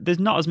of? There's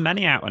not as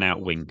many out and out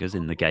wingers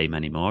in the game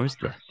anymore, is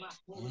there?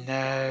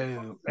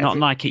 No, not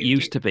like it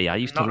used to be. I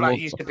used to love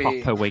a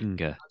proper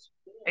winger.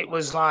 It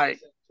was like,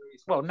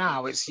 well,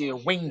 now it's your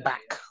wing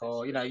back,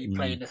 or you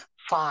play in a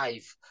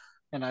 5.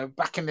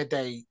 Back in the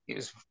day, it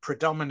was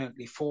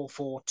predominantly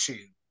 4-4-2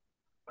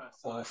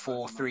 or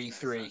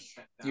 4-3-3.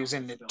 He was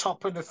in the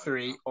top of the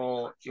 3,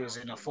 or he was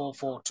in a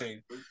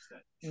 4-4-2.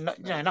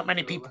 Not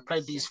many people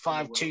played these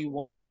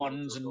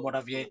 5-2-1s and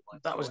whatever.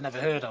 That was never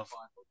heard of.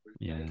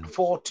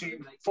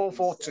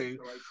 4-4-2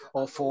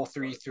 or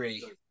 4-3-3,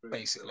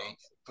 basically.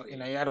 But you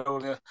had a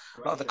lot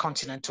of the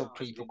continental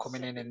people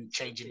coming in and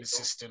changing the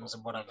systems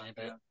and whatever.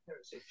 But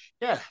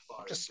yeah,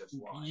 just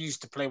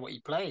used to play what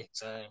you play.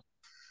 So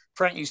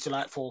Frank used to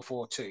like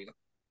 4-4-2.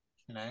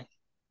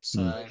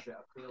 So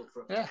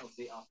yeah,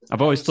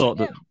 I've always thought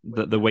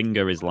that the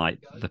winger is like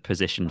the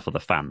position for the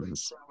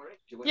fans.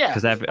 Yeah,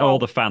 because all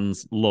the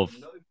fans love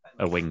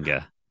a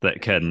winger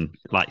that can,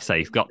 like say,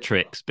 he's got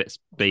tricks, bit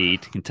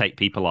speed, can take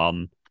people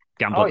on,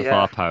 gamble at the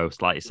far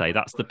post. Like you say,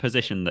 that's the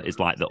position that is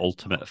like the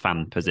ultimate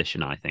fan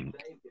position, I think.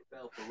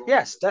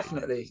 Yes,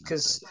 definitely.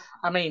 Because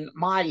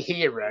my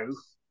hero,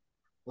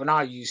 when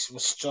I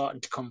was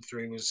starting to come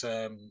through, was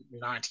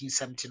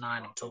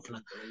 1979. I'm talking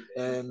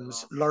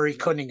was Laurie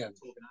Cunningham,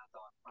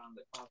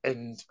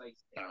 and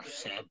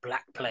a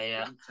black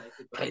player,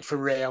 played for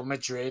Real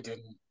Madrid,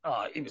 and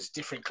he was a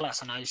different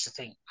class. And I used to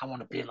think, I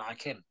want to be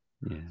like him.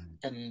 Yeah.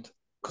 And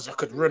because I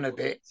could run a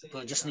bit,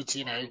 but I just need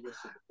to,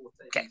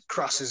 get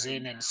crosses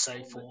in and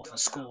so forth and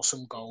score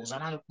some goals.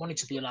 And I wanted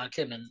to be like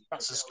him, and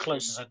that's as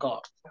close as I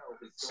got.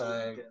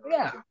 So,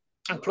 yeah.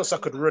 And plus I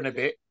could run a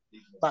bit.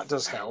 That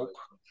does help.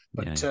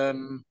 But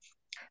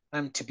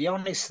to be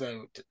honest,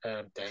 though,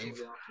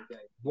 Dave,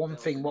 one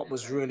thing what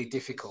was really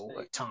difficult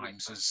at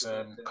times was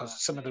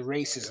because some of the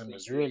racism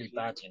was really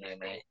bad,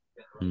 mate.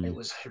 It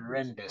was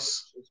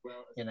horrendous,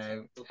 and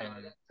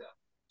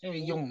a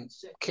young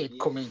kid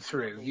coming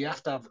through, you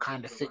have to have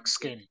kind of thick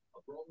skin,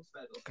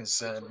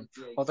 because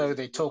although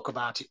they talk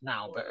about it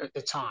now, but at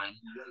the time,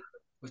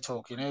 we're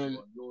talking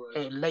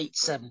late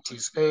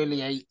 70s, early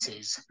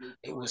 80s,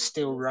 it was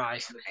still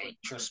rife, mate,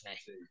 trust me.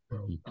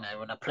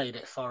 When I played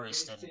at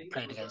Forest and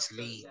played against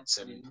Leeds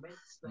and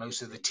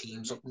most of the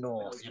teams up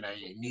north,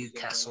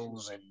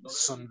 Newcastle's and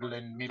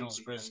Sunderland,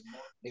 Middlesbrough's,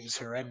 it was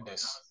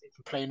horrendous.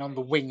 Playing on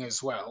the wing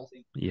as well.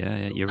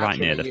 Yeah, you're right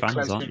near the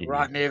fans, aren't you?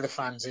 Right near the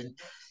fans. And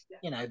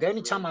the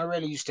only time I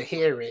really used to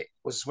hear it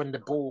was when the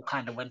ball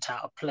kind of went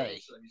out of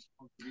play.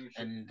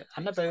 And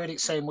I never heard it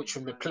so much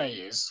from the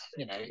players.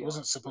 It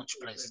wasn't so much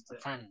players as the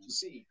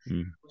fans.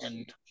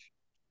 And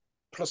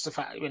plus the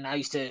fact when I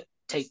used to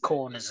take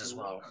corners as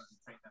well.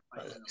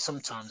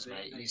 Sometimes,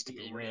 mate, it used to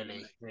be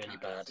really, really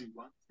bad.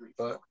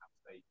 But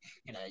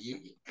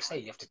you say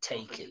you have to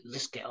take it, you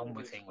just get on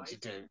with things you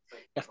do. You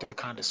have to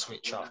kind of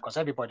switch off because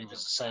everybody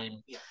was the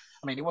same.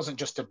 I mean, it wasn't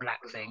just a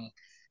black thing.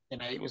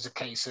 It was a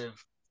case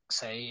of,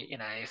 say,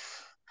 I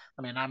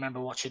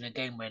remember watching a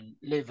game when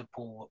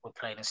Liverpool were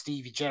playing and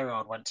Stevie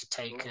Gerrard went to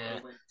take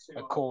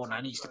a corner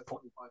and he used to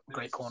put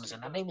great corners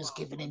in and they was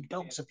giving him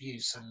dogs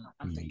abuse and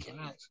I'm thinking,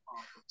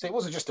 so it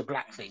wasn't just a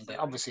black thing, but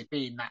obviously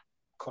being that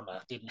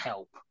colour didn't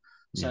help.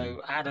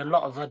 So I had a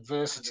lot of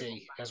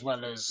adversity as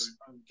well as,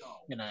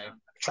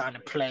 trying to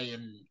play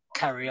and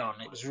carry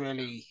on. It was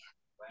really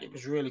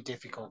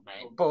difficult,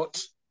 mate.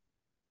 But,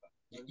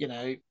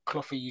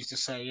 Clough used to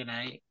say,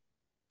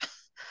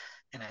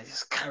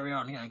 just carry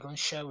on, go and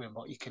show him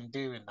what you can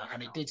do in that.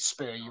 And it did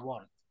spur you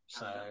on.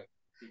 So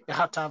you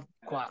had to have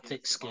quite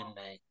thick skin,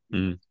 mate.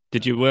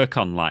 Did you work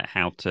on there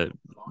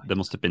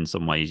must have been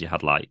some ways you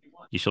had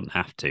you shouldn't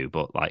have to,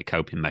 but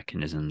coping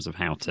mechanisms of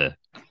how to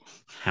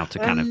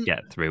kind of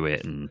get through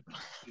it and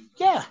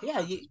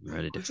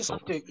really difficult. You just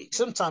have to,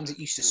 sometimes it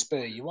used to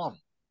spur you on.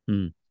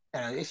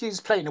 If you was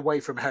playing away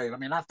from home,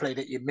 I've played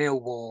at your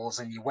Millwalls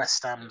and your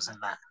West Hams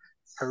and that,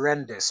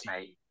 horrendous,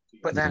 mate.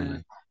 But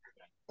then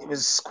it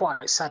was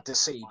quite sad to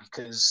see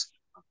because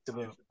there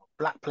were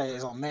black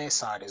players on their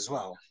side as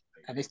well,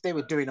 and if they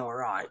were doing all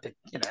right, they,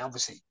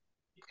 obviously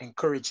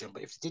encourage them.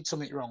 But if they did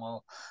something wrong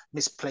or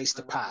misplaced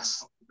a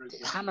pass,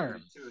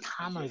 hammer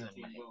them,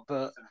 mate.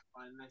 But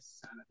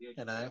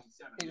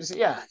it was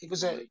you had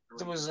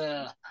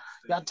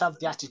to have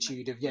the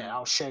attitude of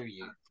I'll show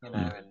you,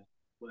 and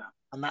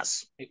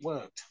that's it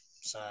worked.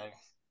 So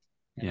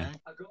Okay.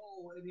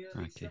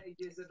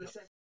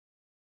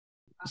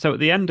 So at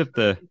the end of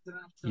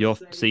your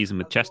season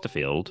with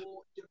Chesterfield,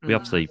 we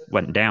obviously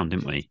went down,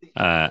 didn't we?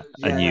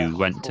 And you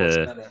went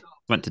to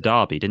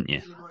Derby, didn't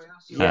you?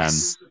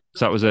 Yes.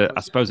 So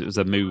I suppose it was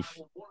a move.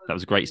 That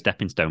was a great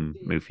stepping stone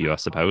move for you, I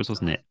suppose,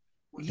 wasn't it?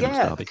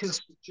 Yeah,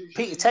 because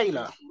Peter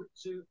Taylor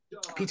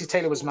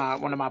was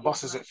one of my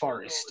bosses at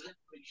Forest,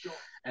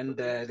 and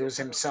there was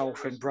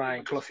himself and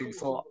Brian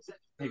Clough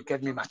who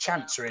gave me my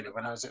chance really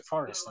when I was at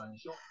Forest, and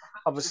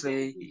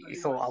obviously he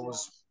thought I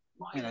was,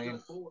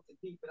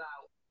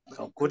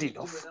 good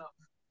enough,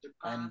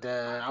 and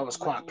I was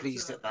quite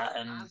pleased at that,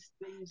 and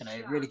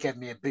it really gave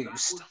me a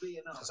boost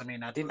because I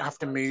didn't have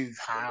to move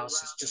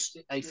house. It's just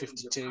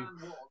A52,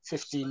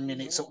 15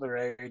 minutes up the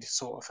road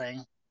sort of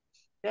thing.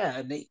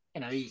 Yeah,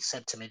 and he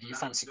said to me, "Do you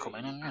fancy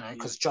coming?" And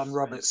because John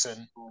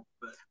Robertson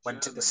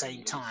went at the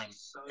same time.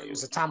 It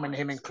was a time when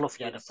him and Clough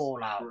had a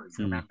fallout, if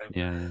you remember.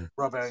 Yeah.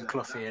 Robbo and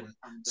Clough, and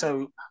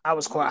so I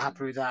was quite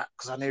happy with that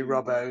because I knew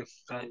Robbo,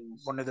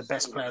 one of the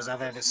best players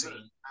I've ever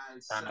seen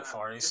down at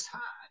Forest,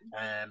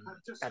 and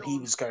he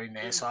was going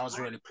there, so I was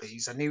really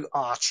pleased. I knew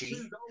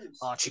Archie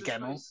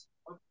Gemmell.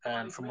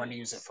 From when he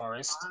was at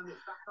Forest,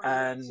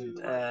 and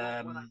who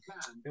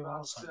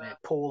else on there?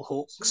 Paul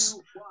Hooks.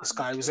 This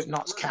guy was at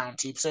Notts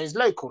County, so he's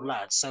local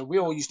lads. So we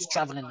all used to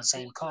travel in the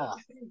same car.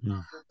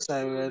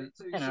 So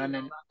and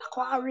then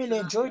I really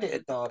enjoyed it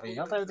at Derby.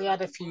 Although they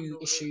had a few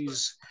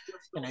issues,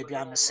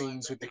 behind the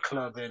scenes with the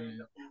club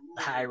and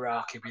the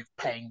hierarchy with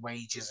paying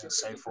wages and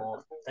so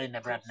forth. They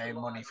never had no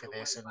money for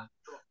this, and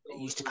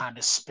it used to kind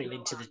of spill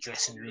into the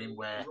dressing room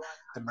where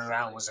the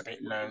morale was a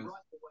bit low.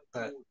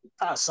 But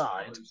that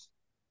aside,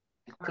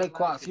 played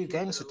quite a few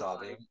games for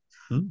Derby.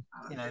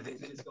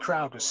 The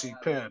crowd was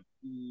superb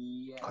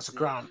because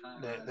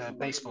the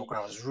baseball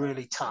ground was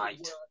really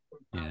tight.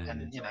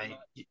 And you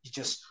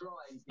just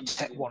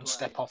take one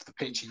step off the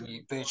pitch and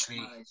you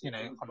virtually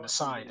on the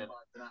side, and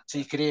so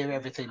you could hear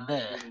everything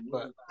there.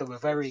 But they were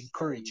very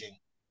encouraging,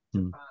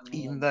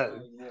 even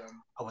though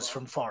I was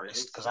from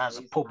Forest, because I was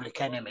a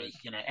public enemy.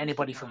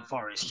 Anybody from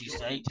Forest used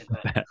to hate it.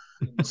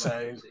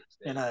 So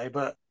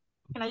but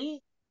you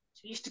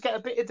used to get a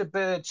bit of the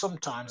bird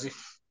sometimes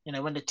if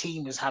when the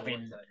team was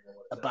having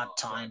a bad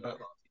time, but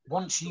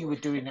once you were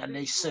doing it and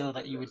they saw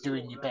that you were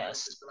doing your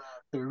best,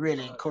 they were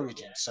really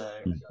encouraging. So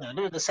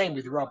they were the same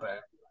with Robbo.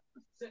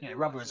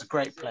 Robbo was a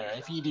great player.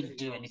 If he didn't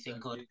do anything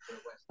good,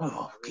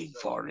 King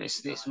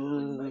Forest, this,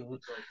 and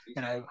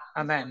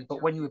then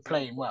but when you were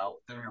playing well,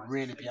 they were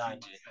really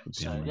behind you.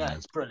 So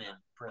it's brilliant.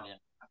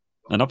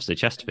 And obviously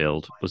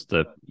Chesterfield was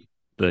the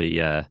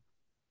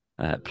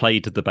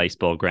played the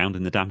baseball ground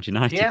in the Damned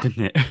United,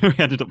 didn't it? We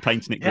ended up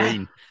painting it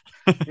green.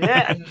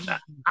 And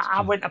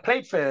I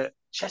played for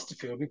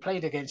Chesterfield. We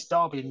played against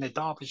Derby in the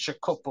Derbyshire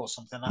Cup or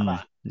something like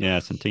that. Yeah,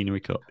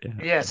 Centenary Cup.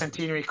 Yeah,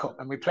 Centenary Cup,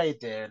 and we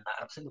played there, and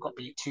I think we got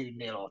beat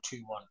 2-0 or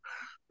 2-1.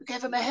 We gave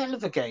them a hell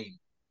of a game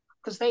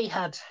because they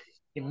had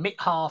Mick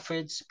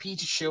Harfords,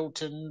 Peter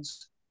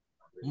Shiltons,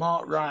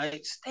 Mark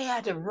Wright. They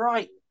had a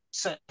right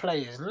set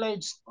players,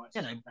 loads,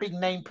 big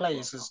name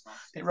players. Because I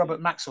think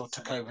Robert Maxwell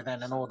took over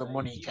then, and all the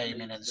money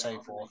came in and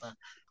so forth. And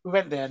we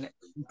went there and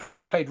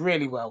played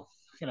really well.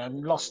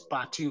 lost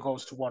by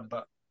 2-1,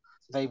 but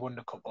they won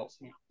the cup. But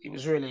it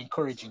was really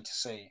encouraging to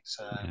see.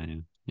 So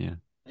yeah,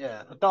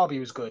 the derby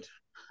was good,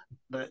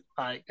 but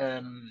like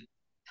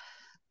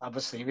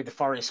obviously with the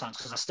Forest fans,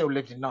 because I still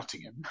lived in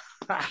Nottingham,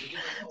 so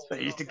I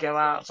used to go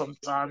out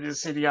sometimes and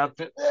see the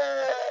advert,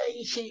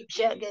 sheep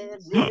shagging,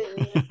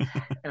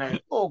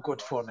 all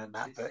good fun and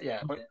that. But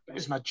yeah, but it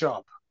was my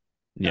job.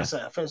 Yeah.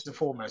 So first and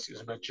foremost, it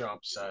was my job.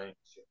 So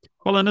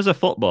well, and as a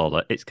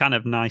footballer, it's kind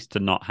of nice to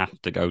not have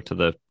to go to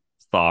the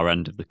far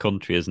end of the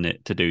country, isn't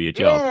it, to do your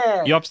job?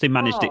 Yeah. You obviously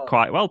managed it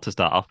quite well to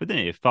start off with,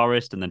 didn't you?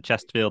 Forest, and then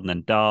Chesterfield, and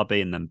then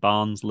Derby, and then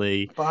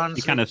Barnsley.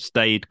 You kind of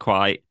stayed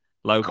quite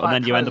local, and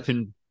then you end up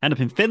in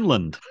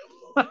Finland.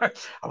 I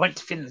went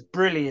to Finland.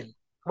 Brilliant.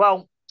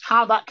 Well,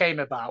 how that came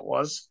about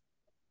was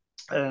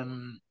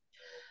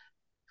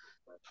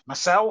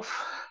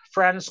myself,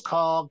 Franz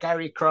Carr,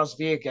 Gary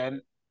Crosby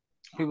again.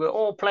 We were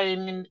all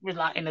playing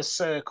in a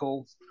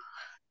circle,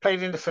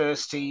 played in the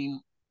first team,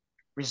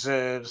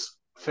 reserves,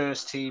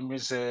 first team,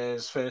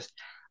 reserves, first.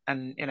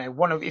 And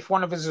if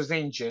one of us was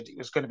injured, it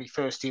was going to be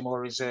first team or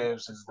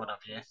reserves and what have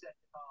you.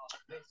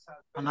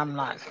 And I'm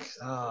like,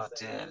 oh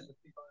dear.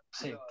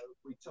 See,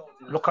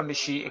 look on the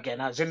sheet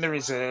again. I was in the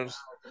reserves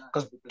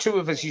because 2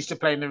 of us used to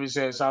play in the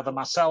reserves, either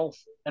myself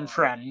and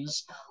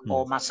friends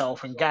or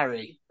myself and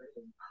Gary.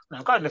 Now,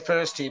 I got in the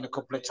first team a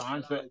couple of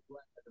times, but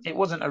it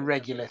wasn't a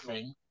regular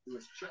thing.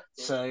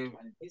 So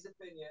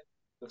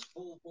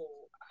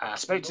I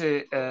spoke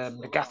to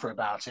the gaffer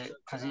about it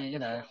because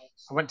I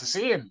went to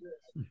see him.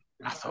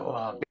 I thought,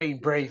 I'm being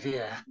brave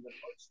here,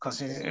 because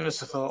he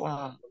must have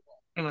thought,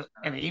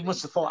 he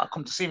must have thought I'd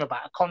come to see him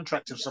about a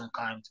contract of some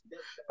kind.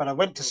 But I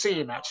went to see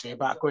him actually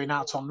about going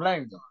out on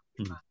loan.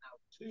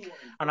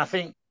 And I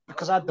think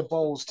because I had the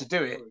balls to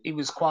do it, he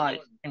was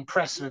quite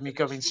impressed with me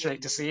going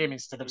straight to see him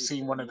instead of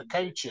seeing one of the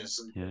coaches.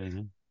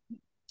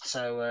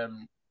 So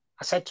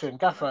I said to him,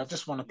 Gaffer, I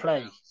just want to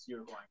play.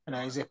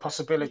 Is there a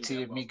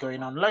possibility of me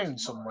going on loan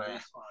somewhere?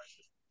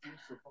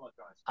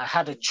 I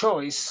had a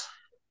choice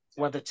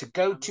whether to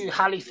go to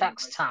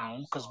Halifax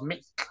Town, because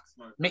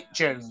Mick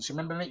Jones,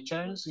 remember Mick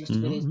Jones? He used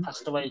to be, he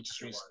passed away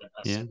just recently.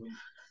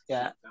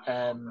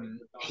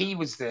 He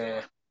was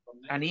there,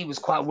 and he was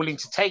quite willing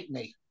to take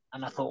me.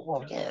 And I thought,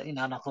 well, yeah,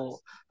 and I thought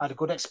I had a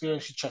good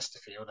experience with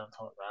Chesterfield. I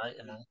thought, right,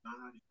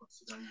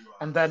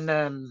 And then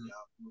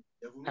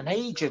an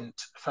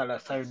agent fella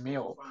phoned me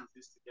up.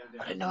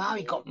 I don't know how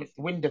he got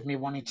wind of me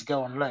wanting to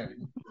go on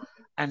loan.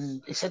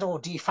 And he said, oh,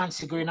 do you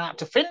fancy going out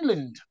to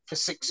Finland for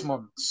 6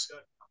 months?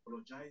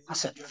 I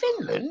said,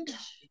 Finland?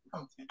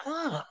 Oh,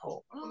 God. I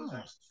thought,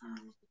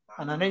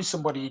 And I knew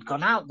somebody had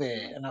gone out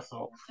there. And I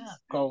thought,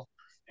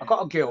 I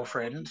got a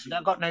girlfriend.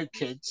 I've got no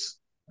kids.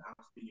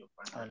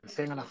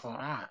 And I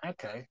thought,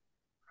 okay.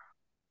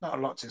 Not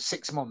a lot to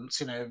 6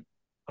 months,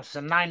 It's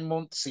a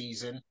 9-month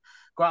season.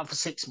 Go out for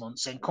 6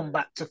 months and come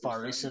back to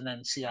Forest and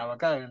then see how I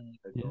go. And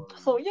I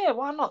thought, yeah,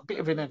 why not? Bit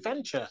of an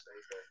adventure.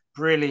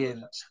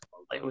 Brilliant.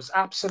 It was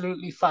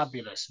absolutely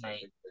fabulous,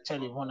 mate. I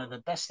tell you, one of the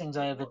best things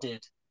I ever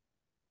did.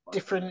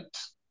 Different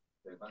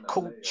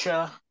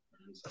culture.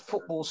 The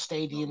football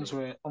stadiums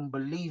were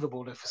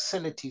unbelievable. The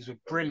facilities were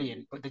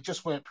brilliant, but they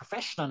just weren't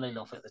professional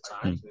enough at the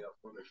time.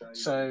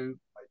 So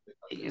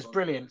it was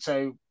brilliant.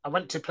 So I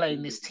went to play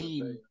in this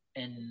team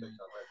in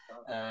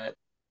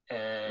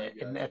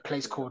a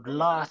place called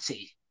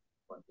Lahti,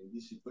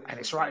 and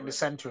it's right in the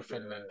centre of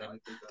Finland. And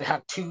they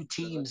had 2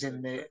 teams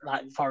in the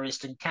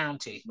Forest and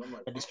County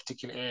in this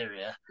particular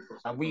area,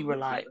 and we were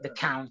like the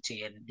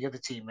county, and the other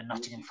team were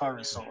Nottingham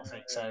Forest sort of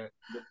thing. So,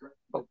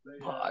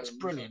 it's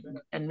brilliant.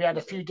 And we had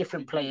a few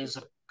different players.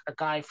 A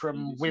guy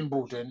from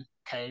Wimbledon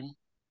came,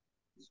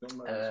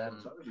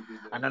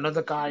 and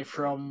another guy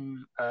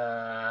from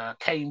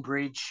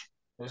Cambridge.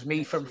 There was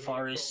me from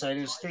Forest, so there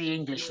was 3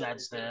 English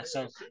lads there.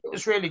 So it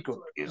was really good.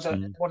 It was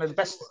one of the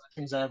best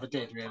things I ever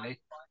did, really.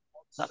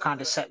 That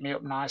kind of set me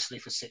up nicely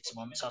for 6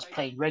 months. I was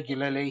playing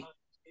regularly,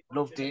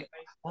 loved it.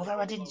 Although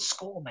I didn't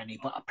score many,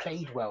 but I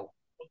played well.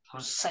 I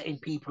was setting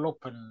people up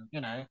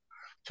and,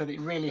 so that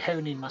really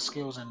honing my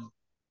skills. And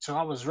so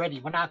I was ready.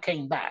 When I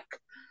came back,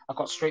 I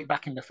got straight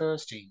back in the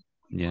first team.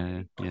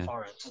 Yeah.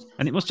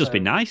 And it must just be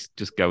nice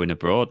just going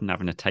abroad and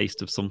having a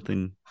taste of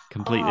something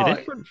completely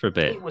different for a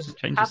bit. It was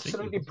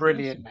absolutely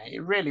brilliant, mate.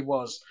 It really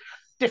was.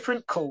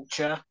 Different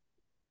culture,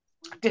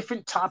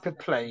 different type of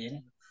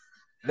playing,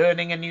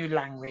 learning a new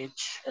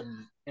language,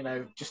 and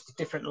just a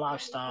different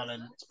lifestyle.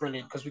 And it's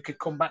brilliant because we could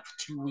come back for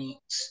 2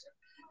 weeks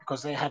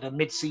because they had a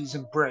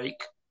mid-season break.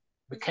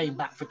 We came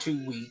back for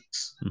 2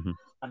 weeks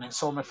and then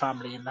saw my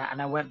family and that, and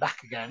I went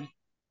back again,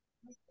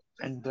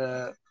 and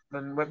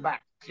then went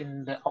back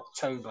in the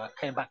October.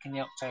 Came back in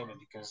the October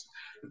because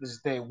it was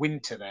their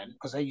winter then,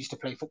 because they used to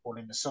play football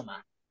in the summer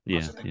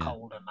because of the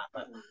cold and that.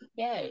 But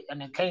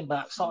and then came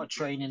back, started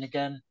training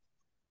again.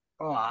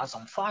 I was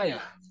on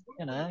fire,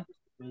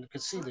 You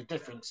could see the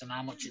difference and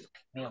how much it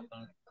picked me up,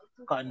 and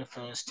got in the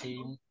first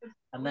team.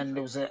 And then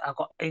I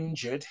got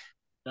injured,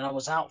 and I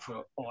was out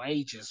for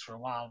ages for a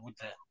while with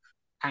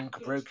the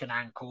broken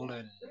ankle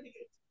and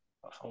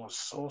all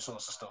sorts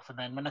of stuff. And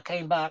then when I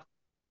came back,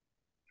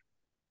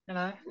 you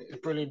know, it was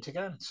brilliant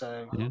again.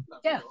 So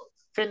Yeah.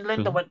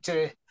 Finland. Cool. I went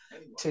to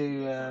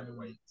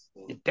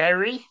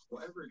Derry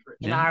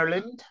in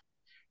Ireland.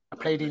 I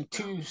played in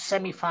two-legged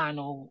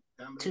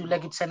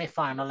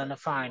semi-final and a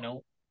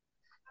final.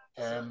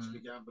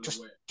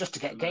 Just to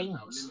get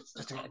games,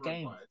 just to get a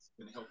game.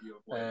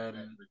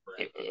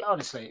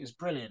 Honestly, it was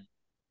brilliant.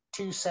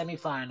 Two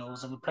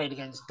semi-finals, and we played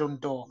against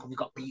Dundalk, and we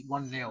got beat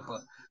 1-0.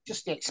 But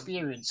just the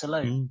experience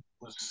alone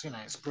was,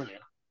 it's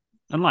brilliant.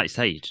 And like you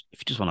say, if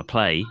you just want to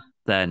play,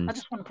 then I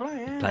just want to play.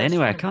 Yeah, play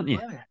anywhere, can't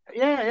you?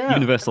 Yeah.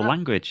 Universal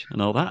language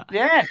and all that.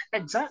 Yeah,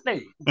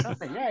 exactly.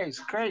 Yeah, it's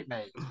great,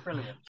 mate. It's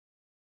brilliant.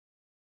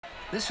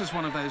 This was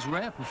one of those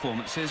rare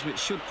performances which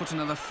should put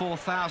another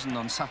 4,000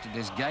 on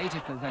Saturday's gate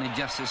if there's any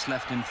justice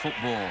left in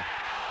football.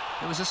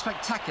 It was a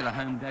spectacular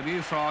home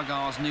debut for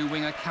Argyle's new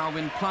winger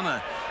Calvin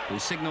Plummer, who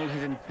signalled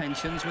his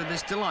intentions with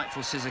this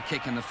delightful scissor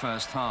kick in the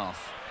first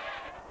half.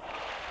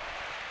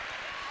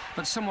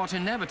 But somewhat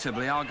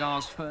inevitably,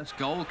 Argyle's first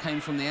goal came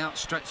from the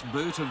outstretched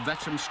boot of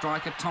veteran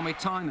striker Tommy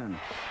Tynan,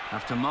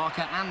 after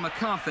marker Anne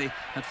McCarthy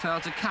had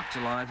failed to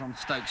capitalise on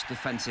Stoke's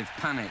defensive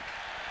panic.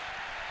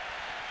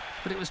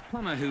 But it was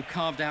Plummer who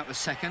carved out the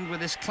second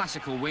with his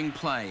classical wing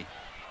play.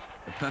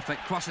 The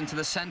perfect cross into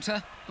the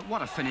centre, but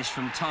what a finish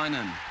from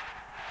Tynan.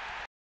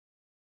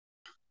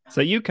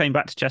 So you came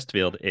back to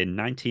Chesterfield in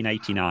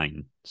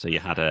 1989. So you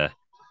had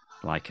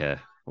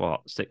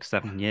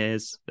 6-7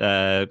 years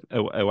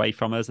away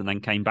from us, and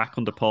then came back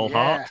under Paul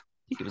Hart. I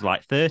think it was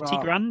like 30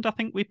 grand. I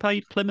think we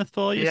paid Plymouth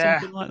for you,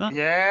 something like that.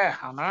 Yeah,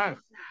 I know.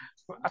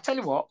 I tell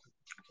you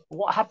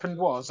what happened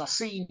was I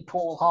seen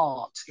Paul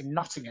Hart in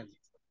Nottingham,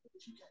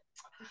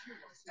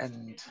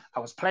 and I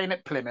was playing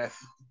at Plymouth,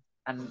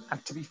 and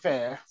to be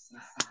fair,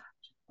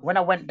 when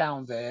I went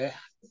down there,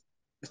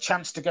 the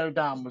chance to go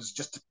down was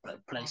just to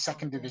play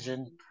second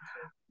division.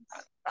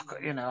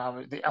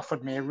 They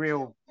offered me a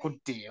real good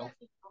deal.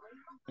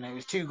 It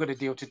was too good a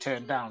deal to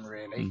turn down,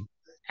 really.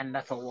 And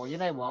I thought, well, you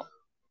know what?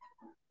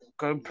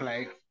 Go and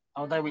play.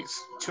 Although it's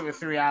 2 or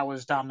 3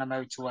 hours down the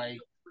motorway,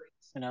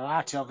 I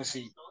had to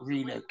obviously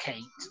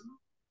relocate.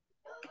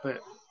 But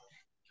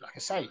like I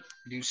say,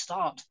 new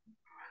start.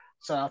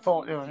 So I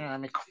thought,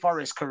 my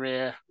Forest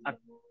career, I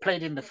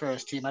played in the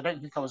first team. I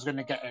don't think I was going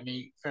to get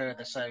any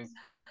further. So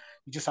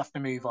you just have to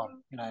move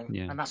on,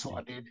 and that's what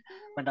I did.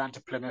 Went down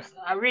to Plymouth.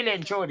 I really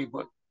enjoyed it,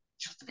 but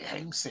just a bit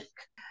homesick.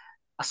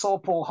 I saw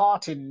Paul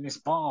Hart in this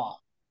bar.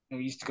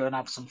 We used to go and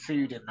have some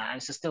food in that. I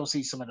used to still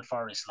see some of the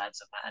Forest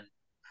lads and that. And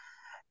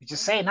he's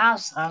just saying,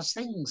 how's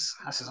things?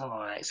 I says, all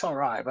right, it's all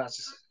right, but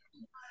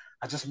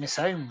I just miss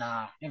home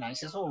now. He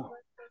says, oh,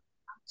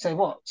 so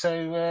what?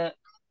 So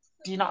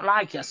do you not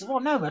like it? I said,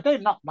 well, no, I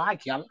don't not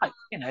like it. I like,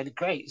 the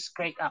great. It's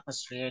great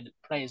atmosphere. The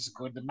players are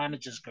good. The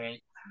manager's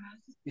great.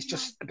 It's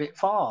just a bit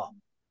far.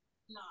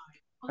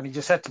 And he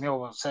just said to me,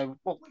 oh, so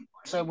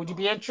would you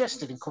be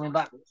interested in coming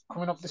up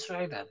this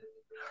road then?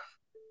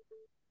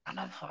 And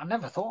I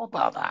never thought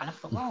about that. And I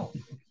thought, well,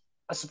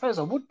 I suppose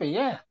I would be,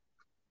 yeah.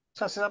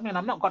 So I said,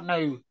 I've not got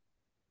no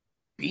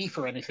beef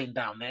or anything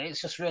down there. It's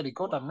just really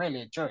good. I'm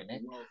really enjoying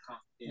it.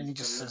 And he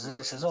just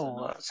says,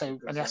 oh, so,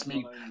 and he asked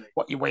me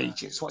what's your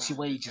wages?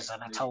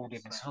 And I told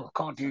him, and he said, oh,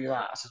 I can't do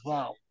that. I said,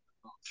 well,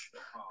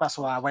 that's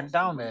why I went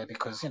down there,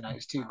 because,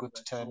 it's too good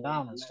to turn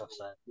down and stuff.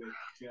 So,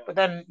 but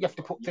then you have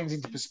to put things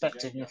into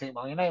perspective, and you think,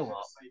 well, you know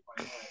what?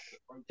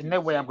 In no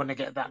way I'm going to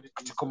get that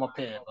to come up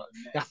here, but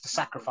you have to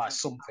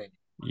sacrifice something.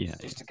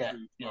 Just to get,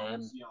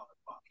 and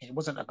it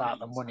wasn't about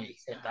the money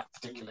at that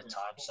particular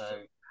time. So,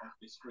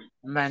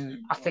 and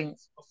then I think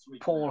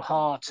Paul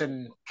Hart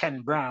and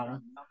Ken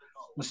Brown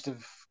must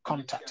have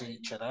contacted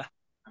each other,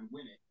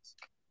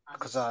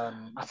 because I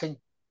think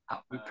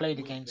we played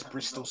against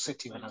Bristol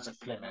City when I was at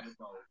Plymouth,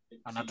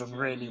 and I'd done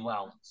really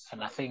well.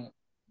 And I think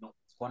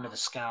one of the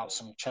scouts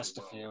from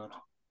Chesterfield,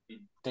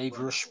 Dave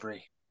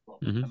Rushbury,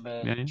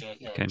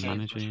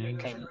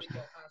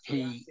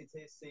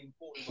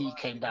 he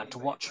came down to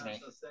watch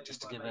me,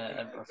 just to give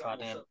a rough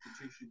idea,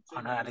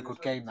 and I had a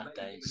good game that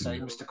day. So he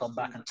must have gone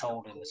back and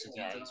told him. I said,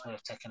 yeah, it's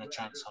worth taking a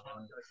chance on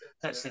him.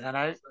 Next thing I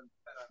know,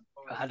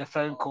 I had a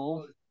phone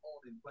call,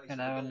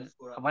 and I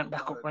went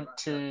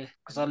to,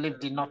 because I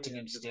lived in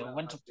Nottingham still,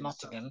 went up to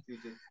Nottingham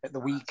at the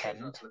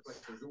weekend,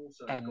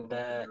 and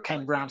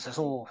Ken Brown says,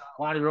 oh,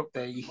 while you're up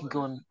there, you can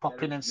go and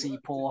pop in and see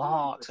Paul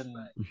Hart. And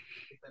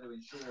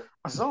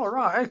I said, all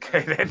right,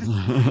 okay then.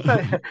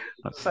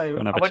 so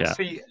I went to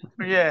see,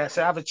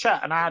 so have a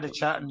chat, and I had a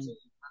chat, and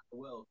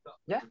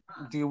the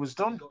deal was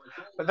done.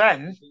 But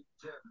then,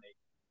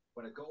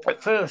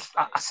 at first,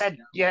 I said,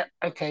 yeah,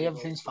 okay,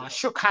 everything's fine.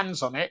 Shook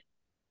hands on it.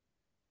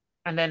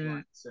 And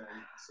then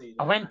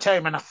I went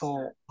home and I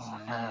thought, oh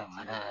no,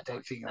 I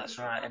don't think that's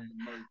right. And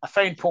I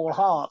phoned Paul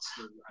Hart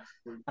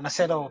and I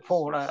said, oh,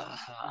 Paul,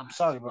 I'm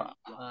sorry, but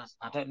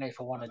I don't know if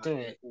I want to do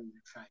it. And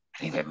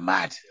he went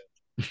mad.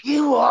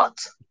 You what?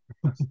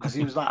 Because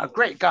he was like a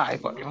great guy,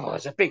 but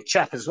he's a big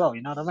chap as well,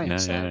 you know what I mean?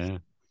 And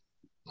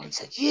he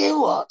said,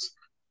 you what?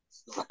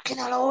 Fucking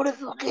hell, all the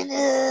fucking...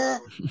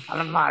 And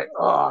I'm like,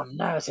 oh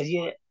no. I said,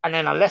 yeah. And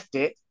then I left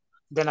it.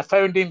 Then I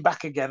phoned him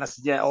back again. I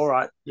said, yeah, all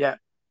right, yeah.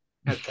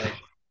 Okay.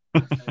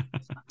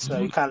 So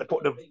you kind of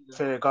put the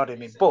fear of God in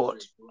me.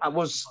 But I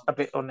was a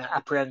bit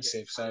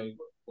apprehensive. So,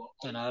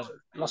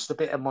 lost a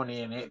bit of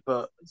money in it,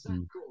 but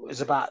it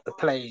was about the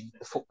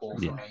football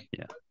for me.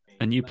 Yeah.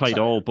 And you played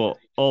all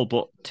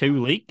but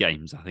 2 league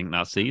games, I think,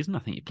 that season. I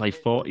think you played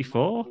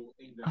 44,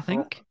 I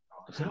think.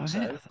 I think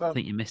so. I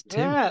think you missed 2.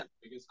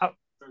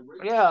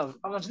 Yeah,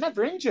 I was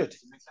never injured.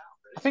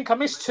 I think I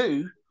missed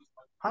 2.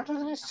 How did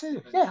I miss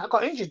 2? Yeah, I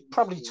got injured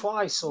probably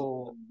twice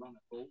or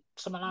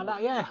something like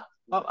that. Yeah,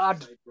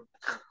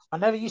 I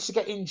never used to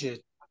get injured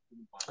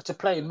to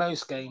play in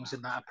most games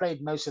and that. I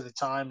played most of the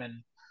time,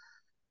 and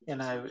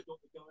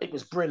it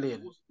was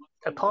brilliant.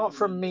 Apart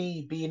from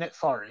me being at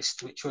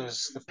Forest, which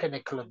was the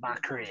pinnacle of my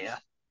career,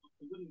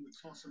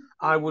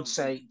 I would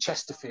say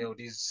Chesterfield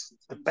is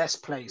the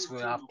best place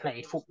where I've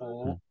played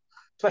football,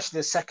 especially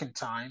the second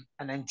time,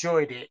 and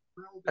enjoyed it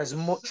as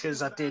much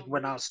as I did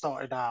when I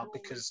started out,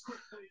 because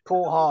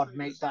Paul Hard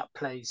made that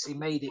place. He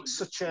made it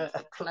such a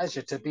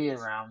pleasure to be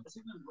around.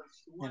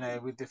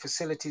 With the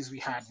facilities we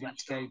had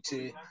to go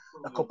to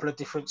a couple of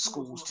different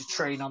schools to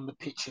train on the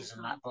pitches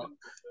and that. But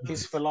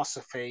his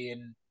philosophy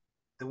and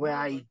the way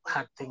I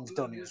had things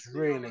done, it was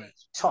really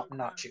top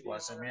notch. It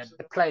was. I mean,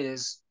 the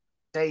players,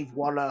 Dave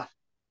Waller,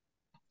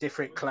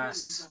 different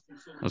class.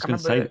 I was going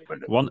to say,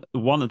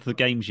 one of the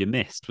games you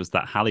missed was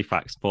that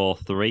Halifax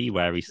 4-3,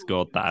 where he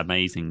scored that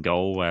amazing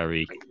goal where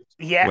he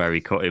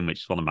cut in,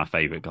 which is one of my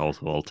favourite goals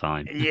of all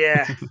time.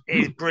 Yeah,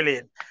 it's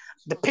brilliant.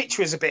 The pitch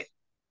was a bit...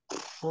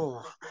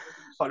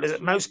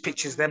 most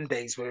pitches them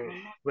days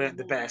weren't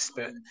the best,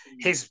 but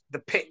the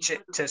pitch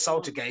at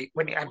Saltergate,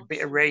 when it had a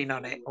bit of rain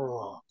on it,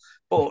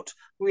 but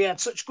we had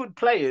such good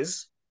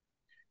players.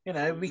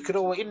 We could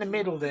all, in the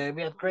middle there,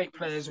 we had great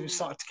players. We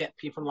started to get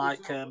people like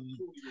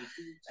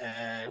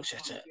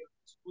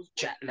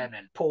Jack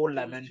Lemon, Paul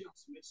Lemon,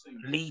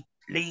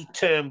 Lee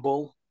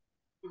Turnbull,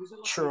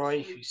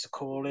 Troy, who used to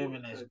call him,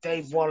 and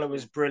Dave Waller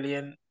was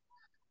brilliant.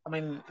 I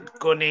mean,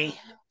 Gunny,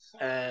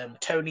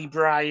 Tony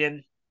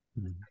Bryan,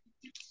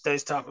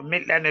 those type of...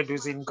 Mick Leonard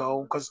was in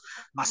goal, because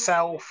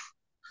myself,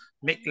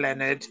 Mick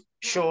Leonard,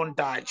 Sean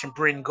Dyche and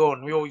Bryn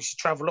Gunn, we all used to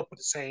travel up with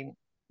the same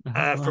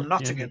from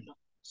Nottingham. Yeah.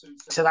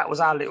 So that was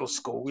our little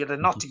school. We had a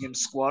Nottingham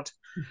squad.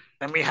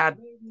 Then we had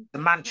the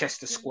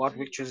Manchester squad,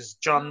 which was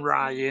John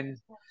Ryan,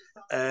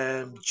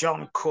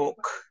 John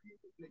Cook.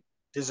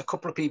 There's a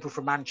couple of people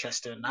from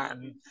Manchester and that.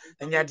 And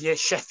then you had your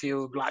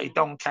Sheffield, like your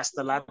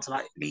Doncaster lads,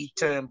 like Lee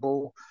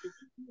Turnbull,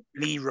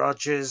 Lee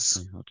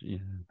Rogers.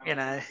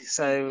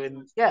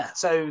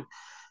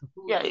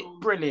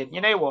 Brilliant.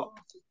 You know what?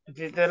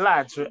 The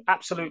lads were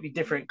absolutely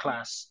different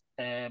class.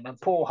 And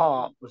Paul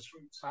Hart was,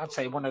 I'd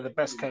say, one of the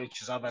best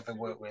coaches I've ever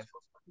worked with.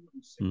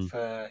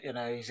 For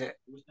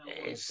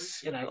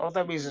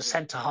although he's a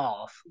centre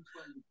half,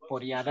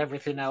 but he had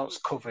everything else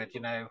covered.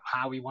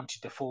 How he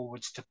wanted the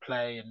forwards to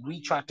play, and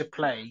we tried to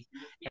play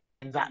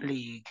in that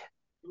league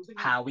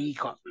how he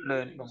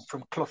learned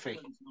from Clough.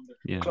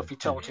 Clough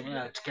told him,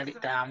 to get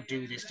it down,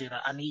 do this, do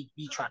that, and he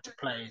tried to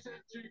play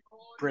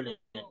brilliant,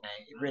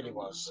 mate. It really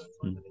was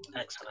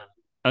excellent.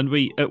 And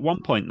we, at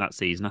one point that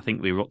season, I think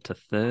we were up to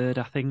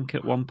 3rd,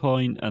 at one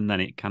point, and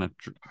then it kind of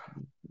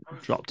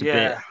dropped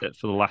a bit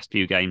for the last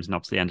few games, and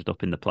obviously ended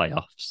up in the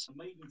playoffs.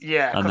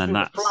 Yeah, and then we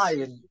were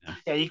flying.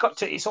 Yeah, you got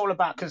to... It's all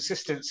about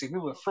consistency. We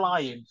were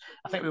flying.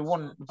 I think we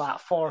won about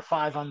 4 or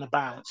 5 on the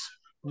bounce,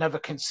 never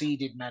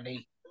conceded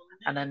many.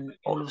 And then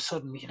all of a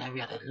sudden, we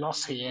had a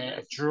loss here,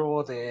 a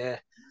draw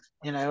there.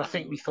 I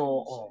think we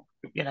thought,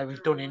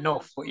 we've done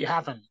enough, but you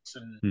haven't.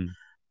 And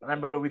I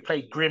remember we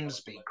played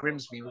Grimsby.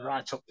 Grimsby were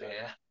right up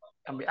there,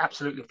 and we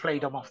absolutely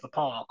played them off the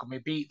park, and we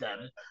beat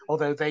them,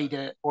 although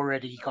they'd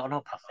already gone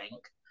up, I think.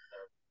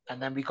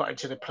 And then we got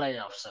into the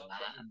playoffs and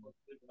that. And,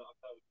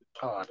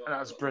 that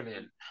was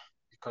brilliant,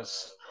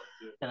 because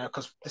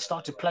they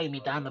started playing me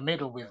down the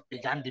middle with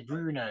Big Andy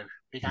Bruno,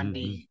 Big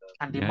Andy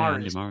Morris.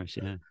 Andy Morris,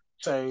 yeah.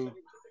 So,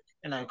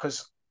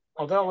 because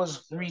although I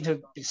was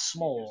reasonably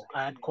small,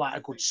 I had quite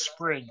a good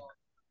spring.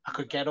 I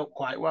could get up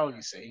quite well,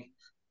 you see.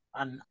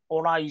 And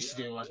all I used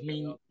to do was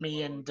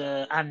me and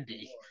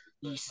Andy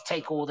used to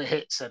take all the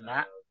hits and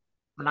that,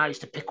 and I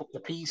used to pick up the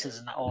pieces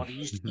and that. Or he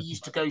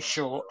used to go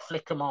short,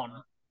 flick them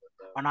on,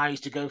 and I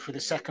used to go for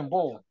the second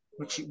ball,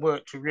 which it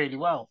worked really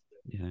well.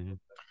 Yeah.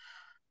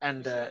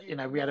 And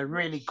we had a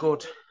really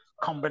good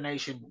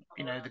combination.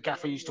 The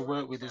gaffer used to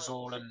work with us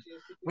all, and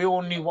we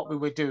all knew what we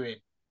were doing.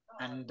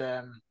 And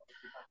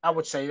I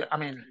would say,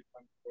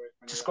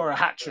 to score a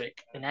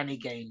hat-trick in any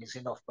game is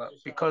enough, but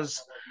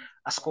because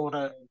I scored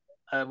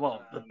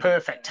the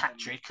perfect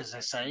hat-trick, as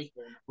they say,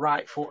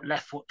 right foot,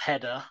 left foot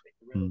header,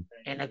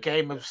 in a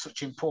game of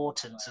such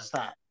importance as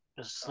that,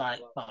 was like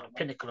the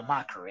pinnacle of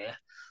my career.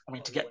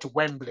 To get to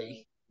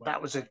Wembley,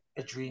 that was a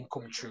dream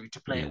come true,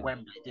 to play at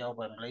Wembley, the old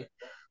Wembley.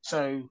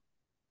 So,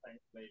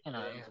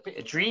 a bit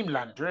of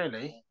dreamland,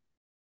 really.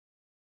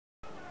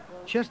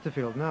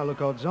 Chesterfield now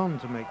look odds-on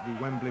to make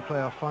the Wembley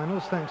playoff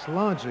finals, thanks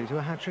largely to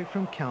a hat-trick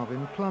from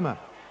Calvin Plummer.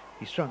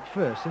 He struck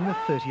first in the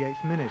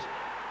 38th minute.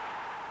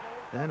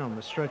 Then, on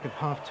the stroke of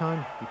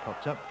half-time, he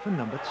popped up for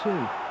number 2.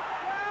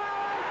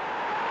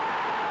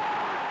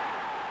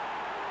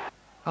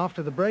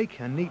 After the break,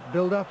 a neat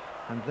build-up,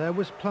 and there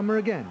was Plummer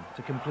again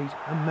to complete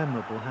a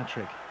memorable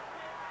hat-trick.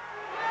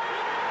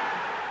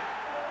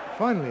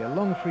 Finally, a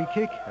long free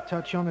kick, a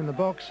touch on in the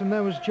box, and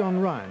there was John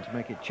Ryan to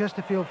make it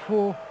Chesterfield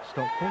 4,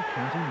 Stockport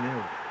County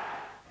 0.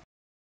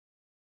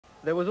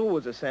 There was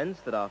always a sense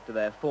that after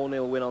their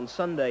 4-0 win on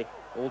Sunday,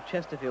 all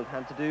Chesterfield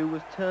had to do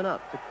was turn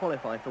up to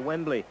qualify for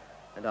Wembley.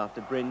 And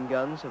after Bryn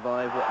Gunn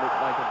survived what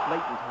looked like a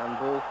blatant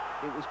handball,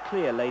 it was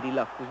clear Lady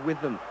Luck was with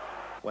them.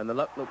 When the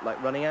luck looked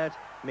like running out,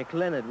 Mick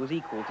Leonard was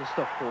equal to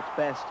Stockport's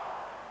best.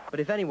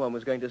 But if anyone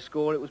was going to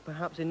score, it was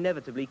perhaps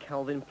inevitably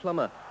Calvin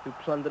Plummer, who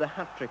plundered a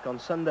hat-trick on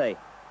Sunday.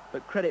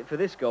 But credit for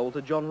this goal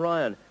to John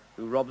Ryan,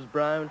 who robs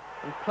Brown,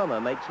 and Plummer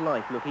makes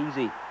life look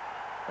easy.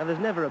 Now, there's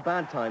never a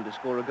bad time to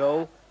score a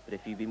goal, but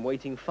if you've been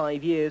waiting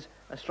 5 years,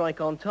 a strike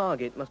on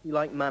target must be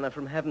like manna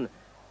from heaven.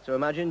 So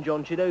imagine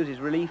John Chidoz's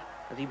relief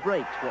as he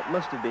breaks what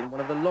must have been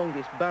one of the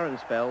longest barren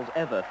spells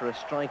ever for a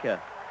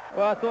striker.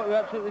 Well, I thought we were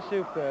absolutely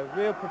super.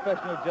 Real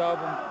professional job,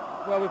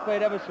 and, well, we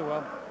played ever so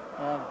well.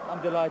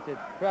 I'm delighted.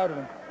 Proud of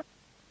him.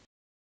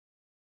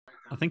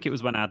 I think it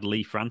was when I had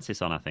Lee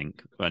Francis on, I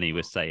think, when he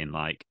was saying,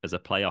 like, as a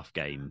playoff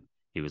game,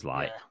 he was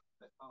like,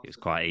 it was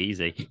quite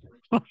easy.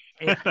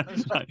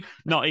 Like,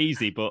 not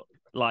easy, but,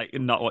 like,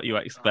 not what you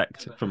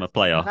expect from a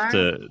playoff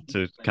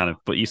to kind of...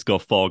 But you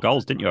scored 4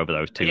 goals, didn't you, over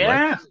those 2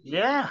 legs?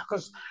 Yeah,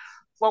 because,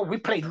 well, we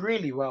played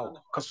really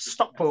well, because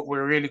Stockport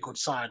were a really good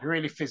side,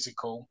 really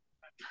physical.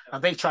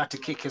 And they tried to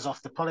kick us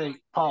off the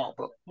park,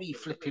 but we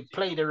flipping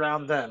played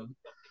around them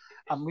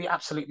and we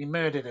absolutely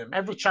murdered them.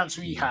 Every chance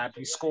we had,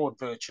 we scored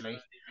virtually.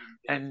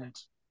 And,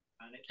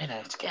 you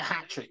know, to get a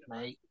hat-trick,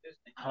 mate.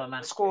 Oh,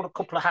 man, I scored a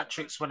couple of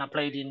hat-tricks when I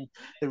played in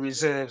the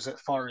reserves at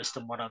Forest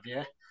and what have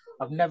you.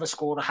 I've never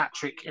scored a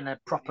hat-trick in a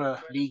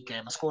proper league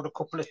game. I scored a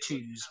couple of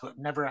 2s, but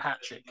never a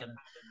hat-trick. And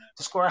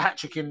to score a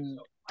hat-trick in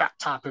that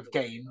type of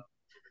game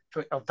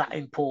of that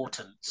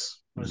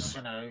importance was,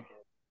 you know,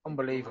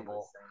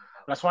 unbelievable.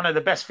 That's one of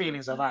the best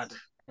feelings I've had,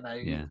 you know.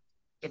 Yeah.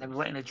 You know, we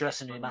went in the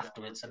dressing room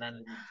afterwards, and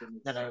then,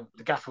 you know,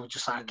 the gaffer was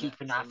just like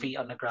keeping our feet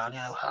on the ground.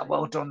 You know,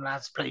 well done,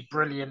 lads, played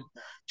brilliant,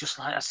 just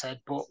like I said.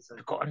 But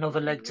we've got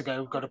another leg to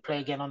go. We've got to play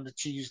again on the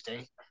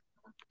Tuesday,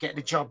 get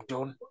the job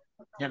done,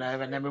 you know.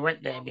 And then we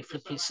went there and we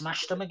flipping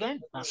smashed them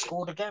again. I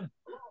scored again.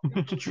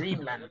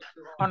 Dreamland,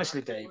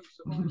 honestly, Dave.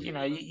 You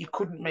know, you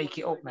couldn't make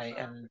it up, mate.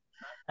 And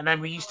then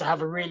we used to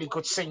have a really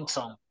good sing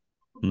song.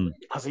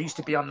 Because I used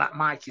to be on that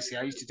mic, you see.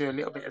 I used to do a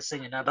little bit of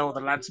singing. I had all the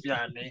lads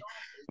behind me.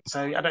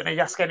 So I don't know, you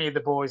ask any of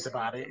the boys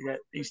about it. I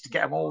used to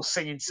get them all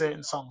singing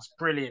certain songs.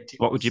 Brilliant.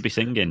 What would you be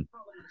singing?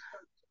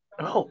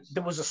 Oh,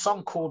 there was a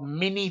song called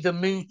Minnie the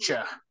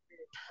Moocher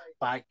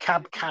by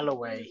Cab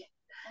Calloway.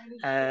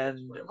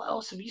 And what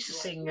else? We used to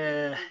sing,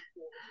 Minnie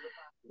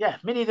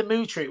the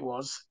Moocher it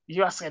was.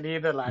 You ask any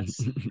of the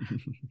lads.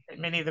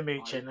 Minnie the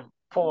Moocher. And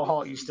Paul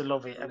Hart used to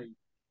love it. And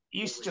he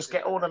used to just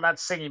get all the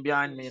lads singing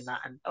behind me and that.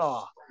 And,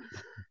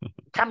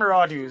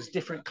 camaraderie was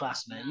different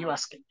class, mate. You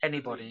ask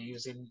anybody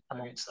who's in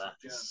amongst that.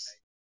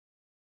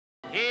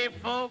 Hey,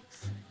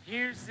 folks,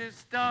 here's this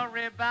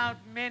story about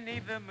Minnie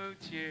the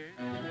Moocher.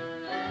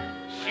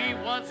 She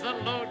was a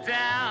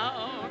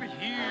low-down,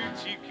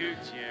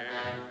 hoochie-coocher.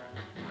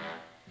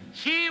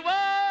 She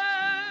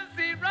was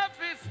the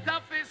roughest,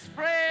 toughest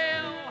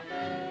frail.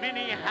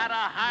 Minnie had a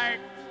heart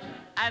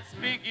as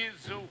big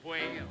as a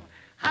whale.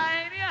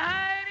 Heidi,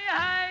 Heidi,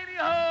 Heidi,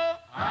 ho!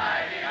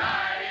 Heidi,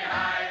 Heidi,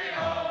 Heidi,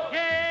 ho!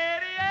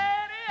 Eddie,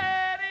 Eddie,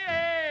 Eddie,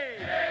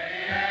 Eddie,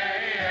 Eddie,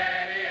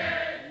 Eddie,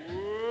 Eddie.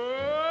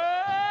 Whoa!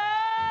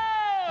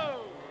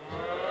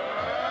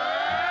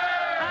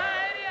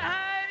 Heidi,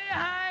 Heidi,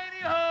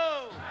 Heidi,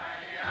 ho!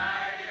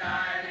 Heidi, Heidi,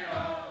 Heidi,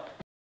 ho!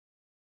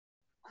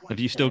 Have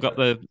you still got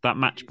that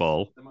match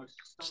ball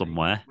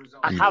somewhere?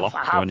 I have.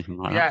 Or anything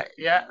like that?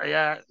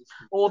 Yeah.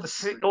 All the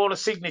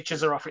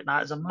signatures are off it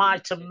now. It's a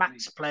Mitre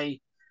Max Play.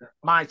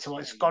 Mitre,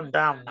 it's gone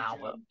down now,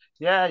 but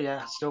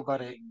yeah, still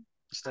got it.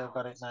 Still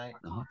got it, mate.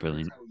 Oh,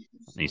 brilliant.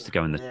 It needs to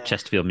go in the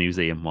Chesterfield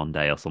Museum one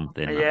day or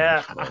something.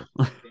 Yeah.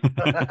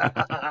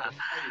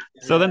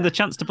 So then the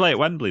chance to play at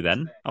Wembley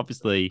then,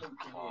 obviously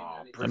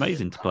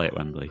amazing to play at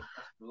Wembley.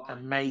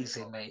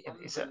 Amazing, mate.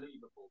 It's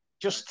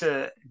just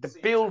the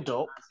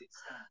build-up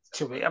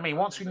to it. I mean,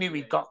 once we knew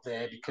we got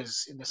there,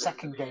 because in the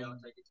second game,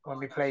 when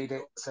we played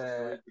at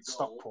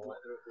Stockport,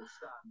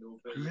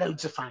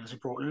 loads of fans, we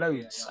brought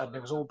loads, and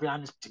it was all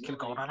behind this particular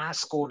goal, and I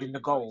scored in the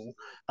goal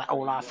that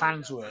all our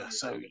fans were.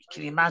 So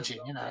can you imagine,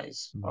 you know,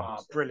 it's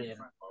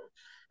brilliant.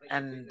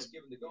 And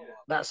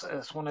that's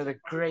one of the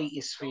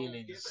greatest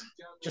feelings,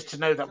 just to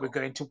know that we're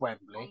going to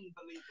Wembley,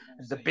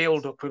 and the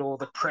build-up with all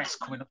the press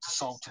coming up to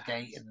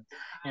Saltergate and,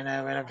 you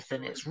know, and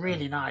everything. It's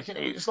really nice. You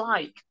know, it's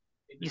like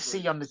you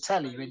see on the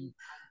telly when,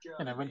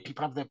 you know, when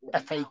people have the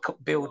FA Cup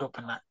build-up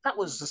and that. That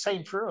was the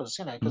same for us,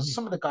 you know, because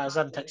some of the guys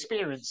hadn't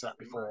experienced that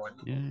before.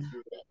 And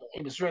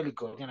it was really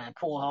good. You know,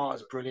 Paul Hart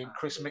is brilliant,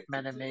 Chris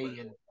McMenemy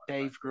and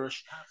Dave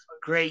Grush.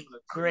 Great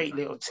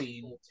little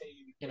team.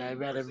 You know,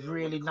 we had a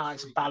really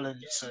nice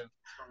balance of,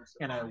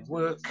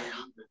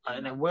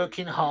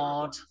 working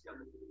hard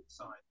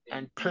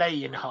and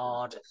playing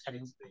hard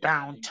and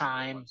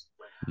downtime.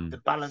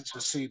 The balance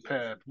was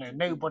superb. You know,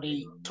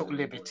 nobody took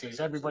liberties.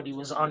 Everybody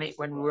was on it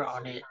when we were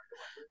on it.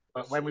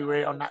 But when we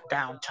were on that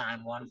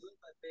downtime one,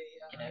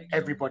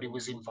 everybody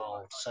was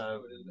involved.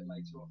 So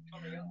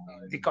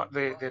they got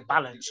the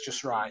balance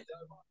just right.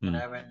 And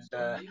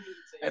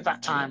at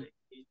that time,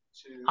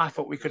 I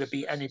thought we could have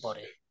beat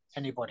anybody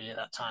at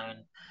that time.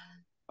 And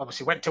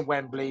obviously went to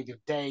Wembley.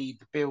 The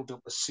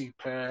build-up was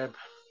superb.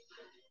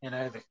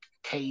 The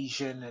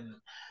occasion, and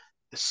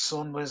the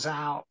sun was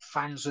out.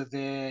 Fans were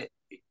there.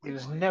 There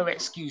was no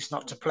excuse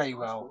not to play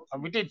well,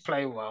 and we did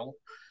play well.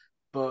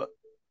 But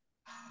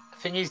the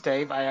thing is,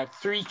 Dave, I had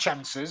 3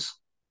 chances,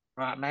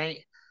 right,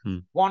 mate?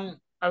 One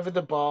over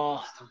the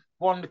bar,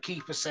 one the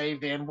keeper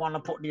saved it, and one I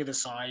put on the other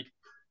side.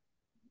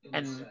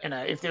 And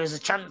if there was a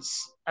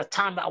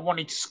time that I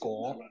wanted to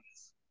score,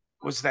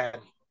 was then.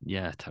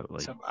 Yeah,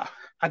 totally. So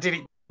I did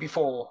it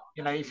before,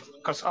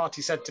 because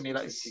Artie said to me,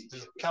 like,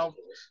 because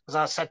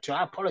I said to him,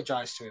 I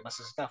apologise to him. I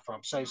said, Stafford,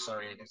 I'm so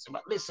sorry. And he said,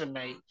 but listen,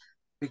 mate,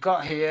 we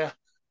got here.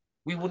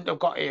 We wouldn't have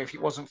got here if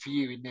it wasn't for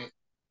you in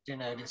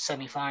the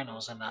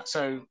semi-finals and that.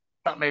 So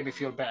that made me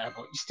feel better.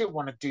 But you still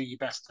want to do your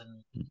best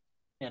and,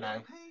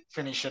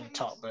 finish on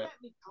top. But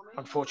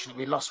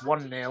unfortunately, we lost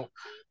 1-0.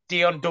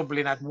 Dion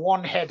Dublin had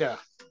one header.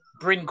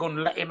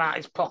 Bringun let him out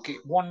his pocket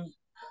one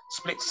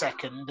split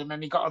second, and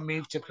then he got a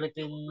move to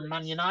flipping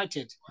Man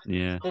United.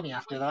 Yeah. Didn't he,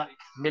 after that?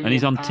 And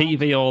he's on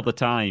TV all the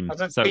time.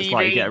 So it's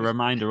like you get a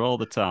reminder all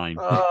the time.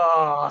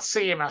 Oh, I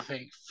see him, I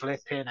think,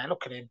 flipping. I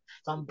look at him.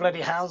 It's on bloody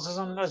houses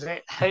on, was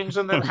it? Homes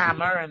under the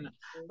hammer. And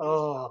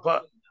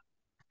but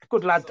a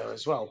good lad, though,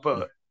 as well.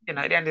 But,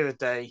 at the end of the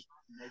day,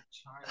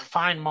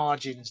 fine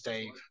margins,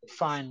 Dave.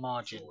 Fine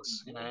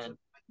margins. And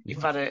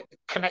if I'd have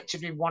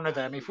connected with one of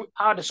them, if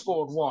I'd have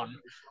scored one,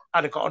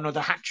 I'd have got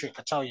another hat-trick,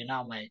 I tell you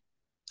now, mate.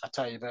 I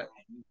tell you, but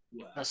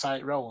that's how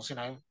it rolls,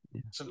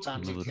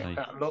 Sometimes you get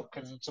better luck,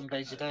 and some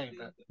days you don't.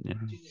 But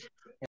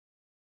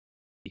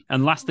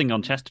And last thing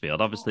on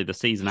Chesterfield, obviously the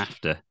season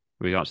after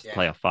we got to the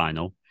playoff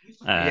final.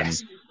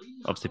 Yes.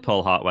 Obviously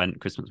Paul Hart went,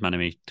 Chris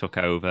McMenemy took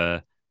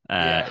over.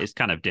 It's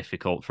kind of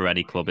difficult for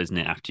any club, isn't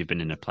it, after you've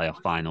been in a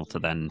playoff final to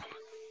then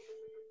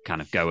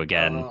kind of go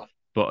again.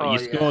 But you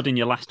scored in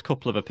your last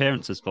couple of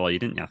appearances for you,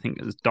 didn't you? I think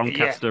it was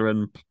Doncaster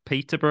and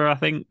Peterborough, I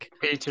think.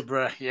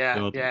 Peterborough,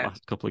 The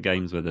last couple of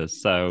games with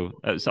us. So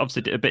it was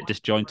obviously a bit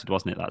disjointed,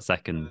 wasn't it, that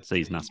second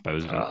season, I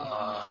suppose? Back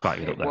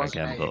up there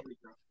again. But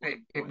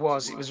It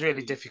was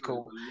really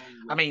difficult.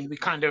 I mean, we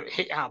kind of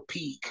hit our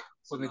peak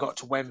when we got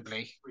to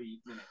Wembley,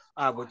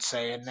 I would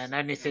say. And then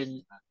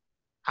anything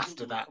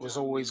after that was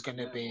always going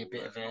to be a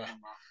bit of an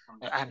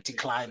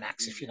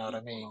anticlimax, if you know what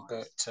I mean.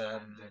 But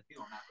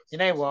you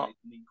know what?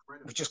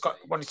 We just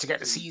wanted to get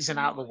the season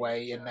out of the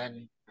way and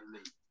then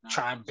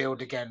try and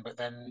build again. But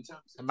then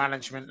the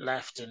management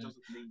left and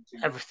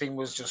everything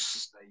was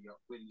just,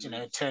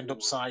 turned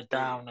upside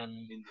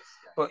down.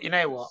 But you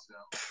know what?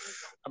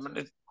 I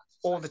mean,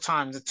 all the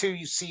time, the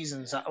 2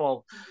 seasons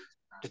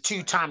the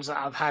 2 times that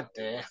I've had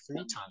there, 3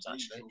 times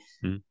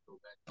actually,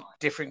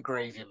 different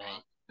gravy,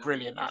 mate.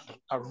 Brilliant. I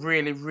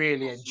really,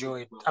 really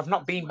enjoyed. I've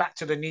not been back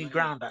to the new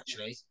ground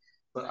actually,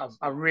 but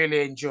I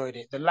really enjoyed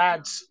it. The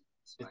lads,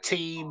 the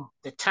team,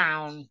 the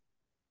town,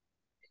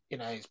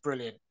 it's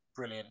brilliant.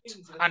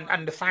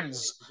 And the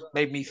fans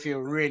made me feel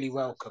really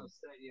welcome.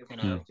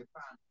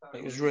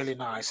 It was really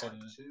nice,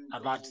 and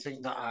I'd like to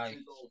think that I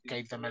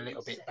gave them a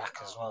little bit back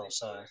as well.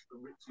 So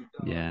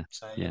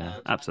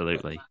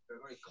absolutely.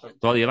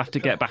 Well, you'll have to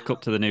get back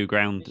up to the new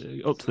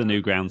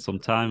ground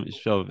sometime. It's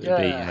sure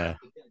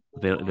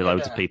there'll be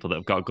loads of people that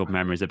have got good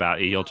memories about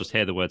you. You'll just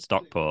hear the word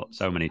Stockport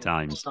so many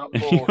times.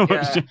 Stockport,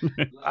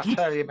 I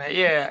tell you, mate.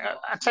 Yeah,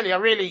 I tell you,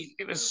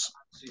 it was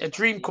a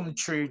dream come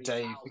true,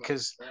 Dave,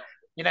 because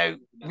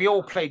we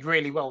all played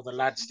really well, the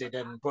lads did,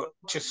 but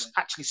just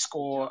actually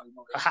score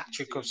a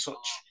hat-trick of such,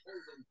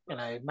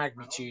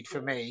 magnitude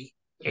for me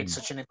in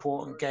such an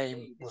important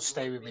game will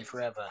stay with me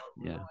forever.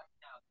 Yeah,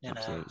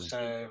 absolutely.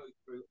 So,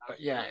 but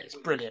it's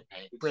brilliant,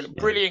 mate.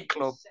 Brilliant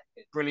club,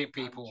 brilliant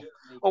people.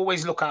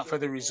 Always look out for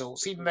the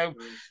results, even though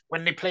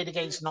when they played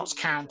against Notts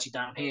County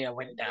down here, I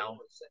went down.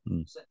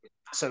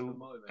 So,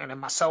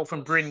 myself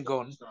and Bryn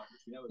Gunn,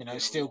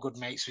 still good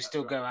mates. We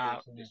still go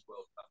out and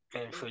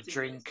go for a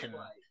drink and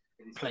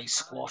play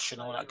squash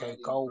and all that, go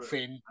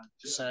golfing.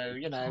 So,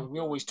 we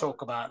always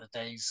talk about the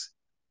days,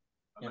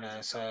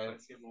 so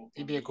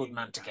he'd be a good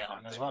man to get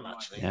on as well,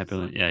 actually. Yeah,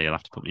 brilliant. Yeah, you'll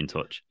have to put me in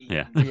touch.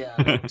 Yeah.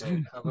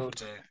 I will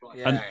do.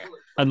 Yeah.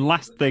 And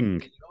last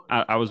thing,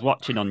 I was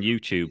watching on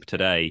YouTube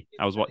today,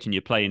 I was watching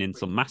you playing in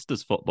some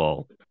Masters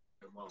football.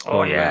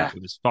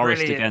 It was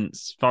Forest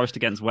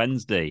against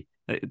Wednesday.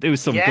 There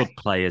was some good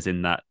players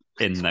in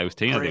those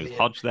teams. There was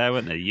Hodge there,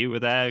 weren't there? You were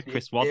there.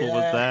 Chris Waddle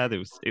was there.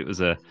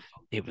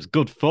 It was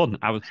good fun.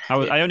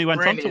 I only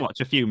went on to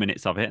watch a few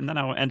minutes of it, and then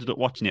I ended up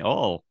watching it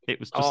all. It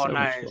was just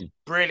much fun.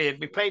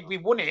 Brilliant. We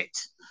won it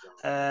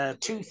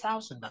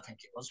 2000, I think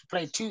it was. We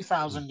played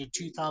 2000 and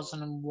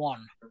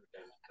 2001.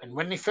 And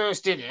when they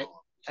first did it,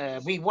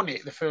 we won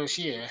it the first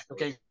year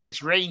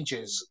against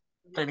Rangers,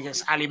 playing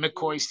against Ali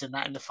McCoist and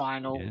that in the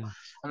final. Yeah.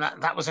 And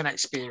that was an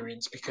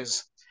experience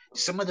because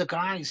some of the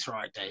guys,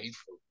 right, Dave,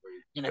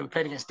 you know, we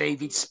played against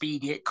David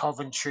Speedy at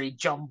Coventry,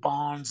 John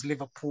Barnes,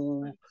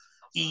 Liverpool,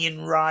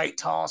 Ian Wright,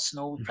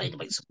 Arsenal. We played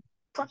against some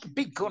proper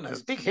big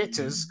gunners, big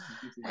hitters.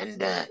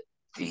 And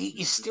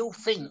you still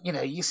think,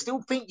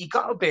 you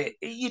got a bit.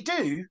 You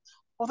do,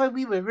 although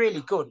we were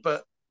really good.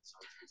 But,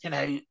 you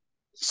know,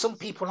 some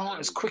people aren't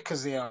as quick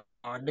as they are,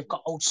 and they've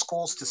got old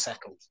scores to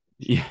settle.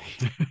 Yeah.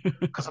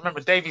 Because I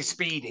remember David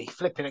Speedy,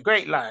 flipping a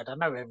great lad. I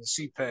know him,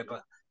 superb,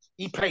 but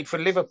he played for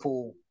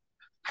Liverpool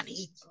and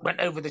he went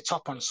over the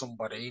top on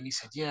somebody and he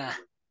said, yeah,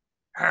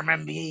 I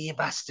remember you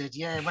bastard.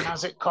 Yeah, when I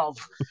was at Cov.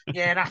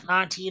 Yeah, that's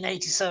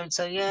 1987.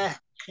 So, yeah,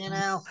 you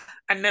know.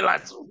 And they're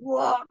like,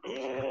 what?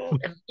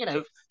 And, you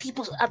know,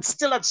 people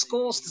still had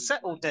scores to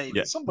settle, Dave.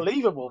 Yeah. It's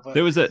unbelievable. But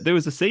there was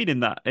a scene in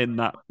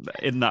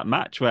that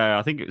match where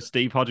I think it was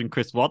Steve Hodge and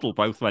Chris Waddle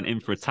both went in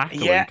for a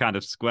tackle and kind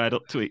of squared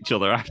up to each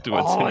other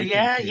afterwards. Oh,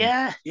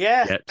 yeah.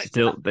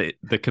 Still, the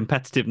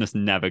competitiveness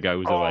never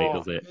goes away,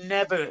 does it?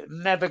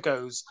 Never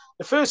goes.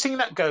 The first thing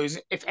that goes,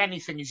 if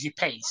anything, is your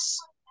pace.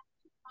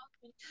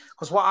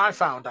 Because what I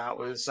found out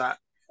was that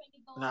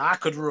I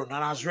could run and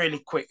I was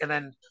really quick. And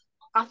then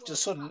after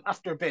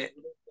a bit,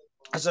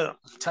 I'll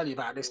tell you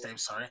about this, Dave,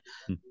 sorry.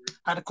 I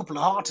had a couple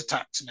of heart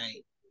attacks,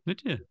 mate.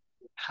 Did you?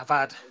 I've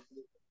had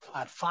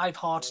 5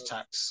 heart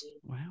attacks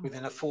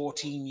within a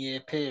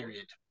 14-year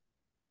period.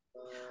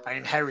 I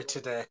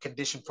inherited a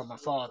condition from my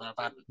father.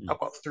 I've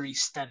got 3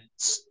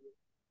 stents.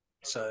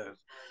 So,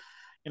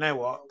 you know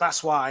what?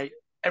 That's why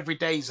every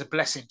day is a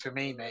blessing for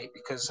me, mate,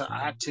 because I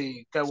had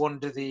to go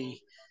under to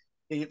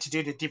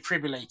do the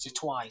defibrillator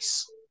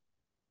twice.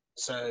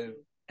 So,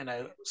 you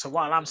know,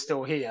 while I'm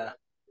still here,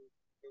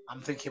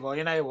 I'm thinking, well,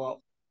 you know what?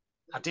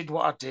 I did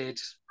what I did.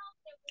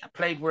 I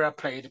played where I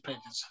played. I played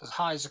as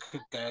high as I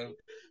could go.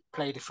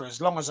 Played it for as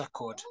long as I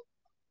could.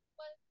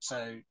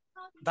 So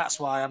that's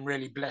why I'm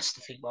really blessed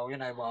to think, well, you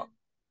know what?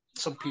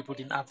 Some people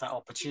didn't have that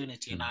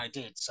opportunity and I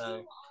did.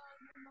 So,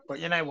 but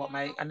you know what,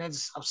 mate? And then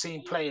I've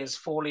seen players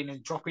falling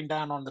and dropping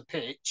down on the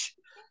pitch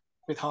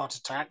with heart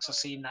attacks. I've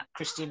seen that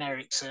Christian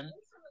Eriksen,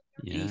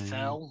 he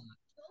fell.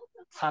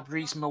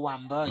 Fabrice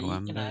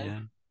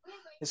Mwamba,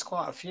 there's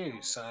quite a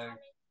few. So,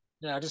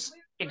 yeah,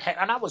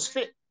 and I was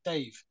fit,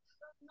 Dave.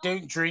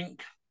 Don't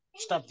drink,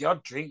 just have the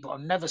odd drink, but I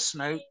never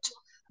smoked.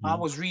 I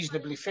was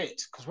reasonably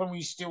fit because when we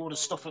used to do all the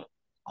stuff that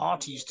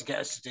Artie used to get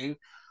us to do,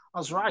 I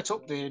was right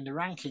up there in the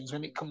rankings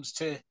when it comes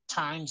to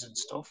times and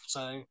stuff.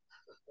 So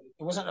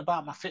it wasn't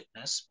about my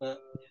fitness, but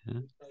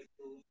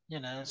you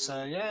know,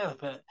 so yeah.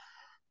 But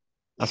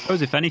I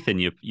suppose if anything,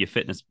 your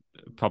fitness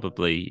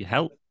probably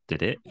helped,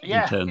 did it?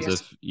 In terms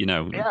of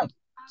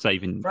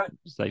saving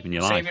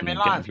your life and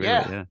getting through it.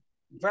 Yeah,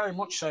 very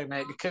much so,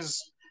 mate.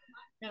 Because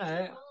you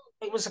know,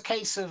 it was a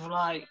case of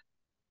like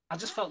I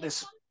just felt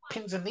this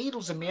pins and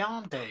needles in my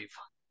arm, Dave.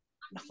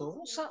 And I thought,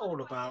 what's that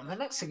all about? And the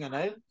next thing I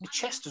know, my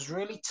chest was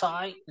really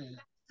tight, and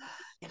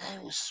you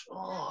know,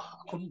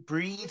 I couldn't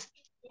breathe.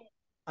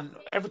 And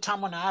every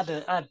time when I had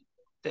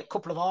a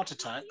couple of heart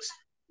attacks,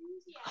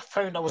 I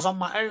found I was on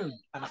my own,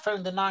 and I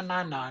phoned the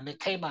 999. It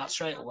came out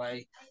straight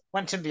away.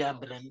 Went in the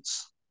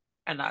ambulance,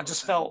 and I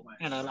just felt,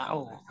 you know, like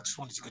I just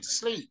wanted to go to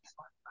sleep.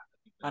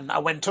 And I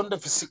went under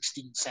for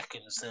 16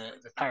 seconds, the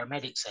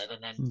paramedic said,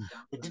 and then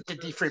we did the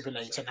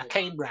defibrillator, and I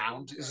came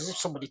round as if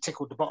somebody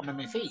tickled the bottom of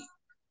my feet.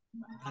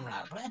 I'm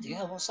like, bloody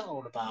hell, what's that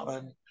all about?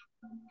 And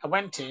I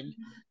went in,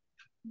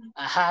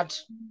 I had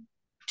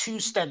 2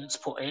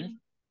 stents put in.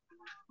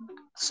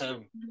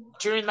 So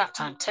during that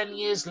time, 10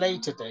 years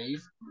later,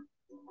 Dave,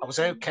 I was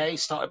okay,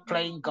 started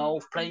playing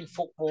golf, playing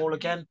football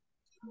again.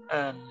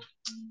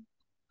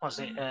 With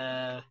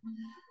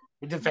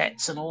the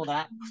vets and all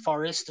that,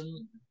 Forest,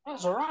 and it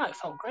was all right. It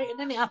felt great. And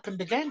then it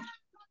happened again.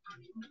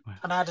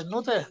 And I had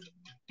another,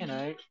 you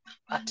know,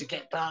 I had to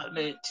get back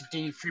to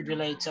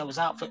defibrillate. I was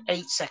out for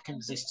 8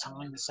 seconds this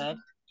time, they said.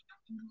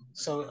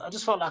 So I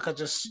just felt like I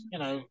just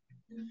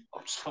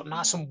felt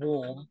nice and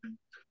warm.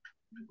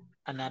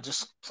 And I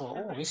just thought,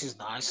 oh, this is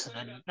nice. And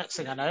then next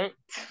thing I know,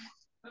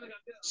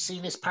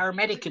 seen this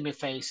paramedic in my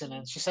face, and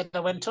then she said I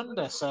went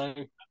under. So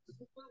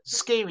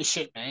scary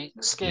shit, mate.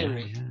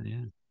 Scary.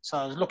 Yeah. So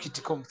I was lucky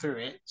to come through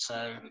it.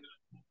 So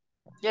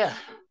yeah.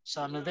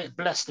 So I'm a bit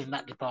blessed in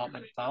that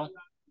department, pal.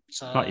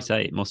 So like you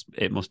say,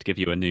 it must give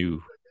you a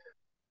new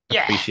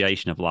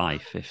appreciation of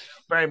life.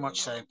 Very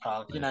much so,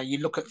 pal. You know, you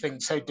look at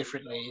things so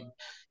differently, and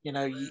you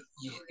know, you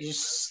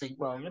just think,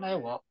 well, you know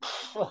what,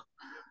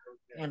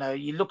 you know,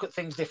 you look at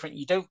things different.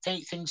 You don't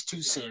take things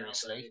too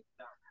seriously,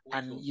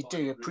 and you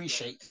do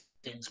appreciate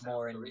things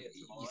more. And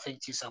you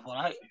think to yourself,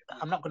 well,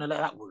 I'm not going to let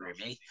that worry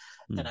me,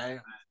 you know,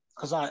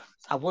 because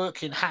I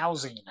work in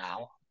housing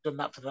now. Done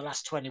that for the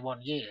last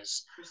 21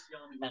 years,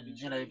 and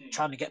you know,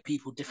 trying to get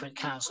people different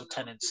council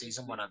tenancies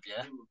and what have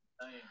you.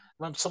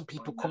 When some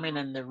people come in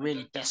and they're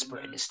really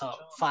desperate and they start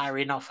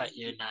firing off at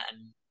you and that,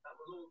 and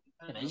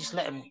you know, you just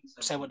let them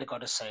say what they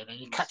got to say, then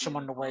you catch them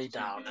on the way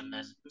down, and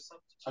then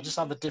I just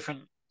have a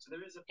different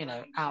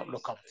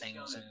outlook on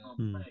things,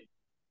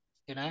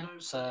 and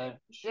so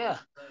yeah,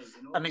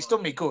 and it's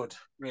done me good,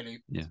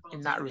 really,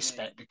 in that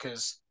respect,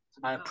 because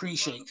I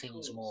appreciate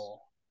things more,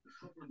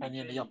 and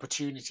the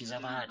opportunities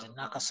I've had. And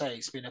like I say,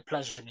 it's been a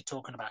pleasure me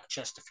talking about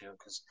Chesterfield,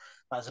 because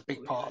that was a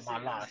big part of my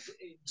life,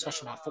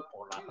 especially my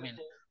football life. I mean,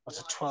 I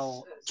was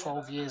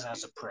 12 years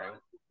as a pro,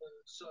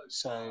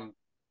 so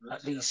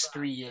at least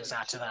 3 years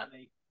out of that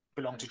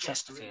belonged to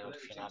Chesterfield,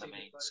 if you know what I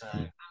mean. So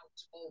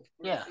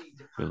yeah,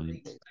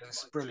 Brilliant.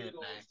 It's brilliant,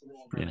 mate.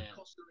 Brilliant.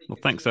 Yeah. Well,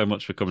 thanks so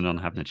much for coming on and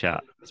having a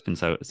chat. It's been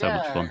so much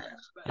fun.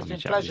 It's been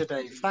a pleasure,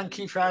 Dave. Thank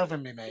you for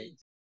having me, mate.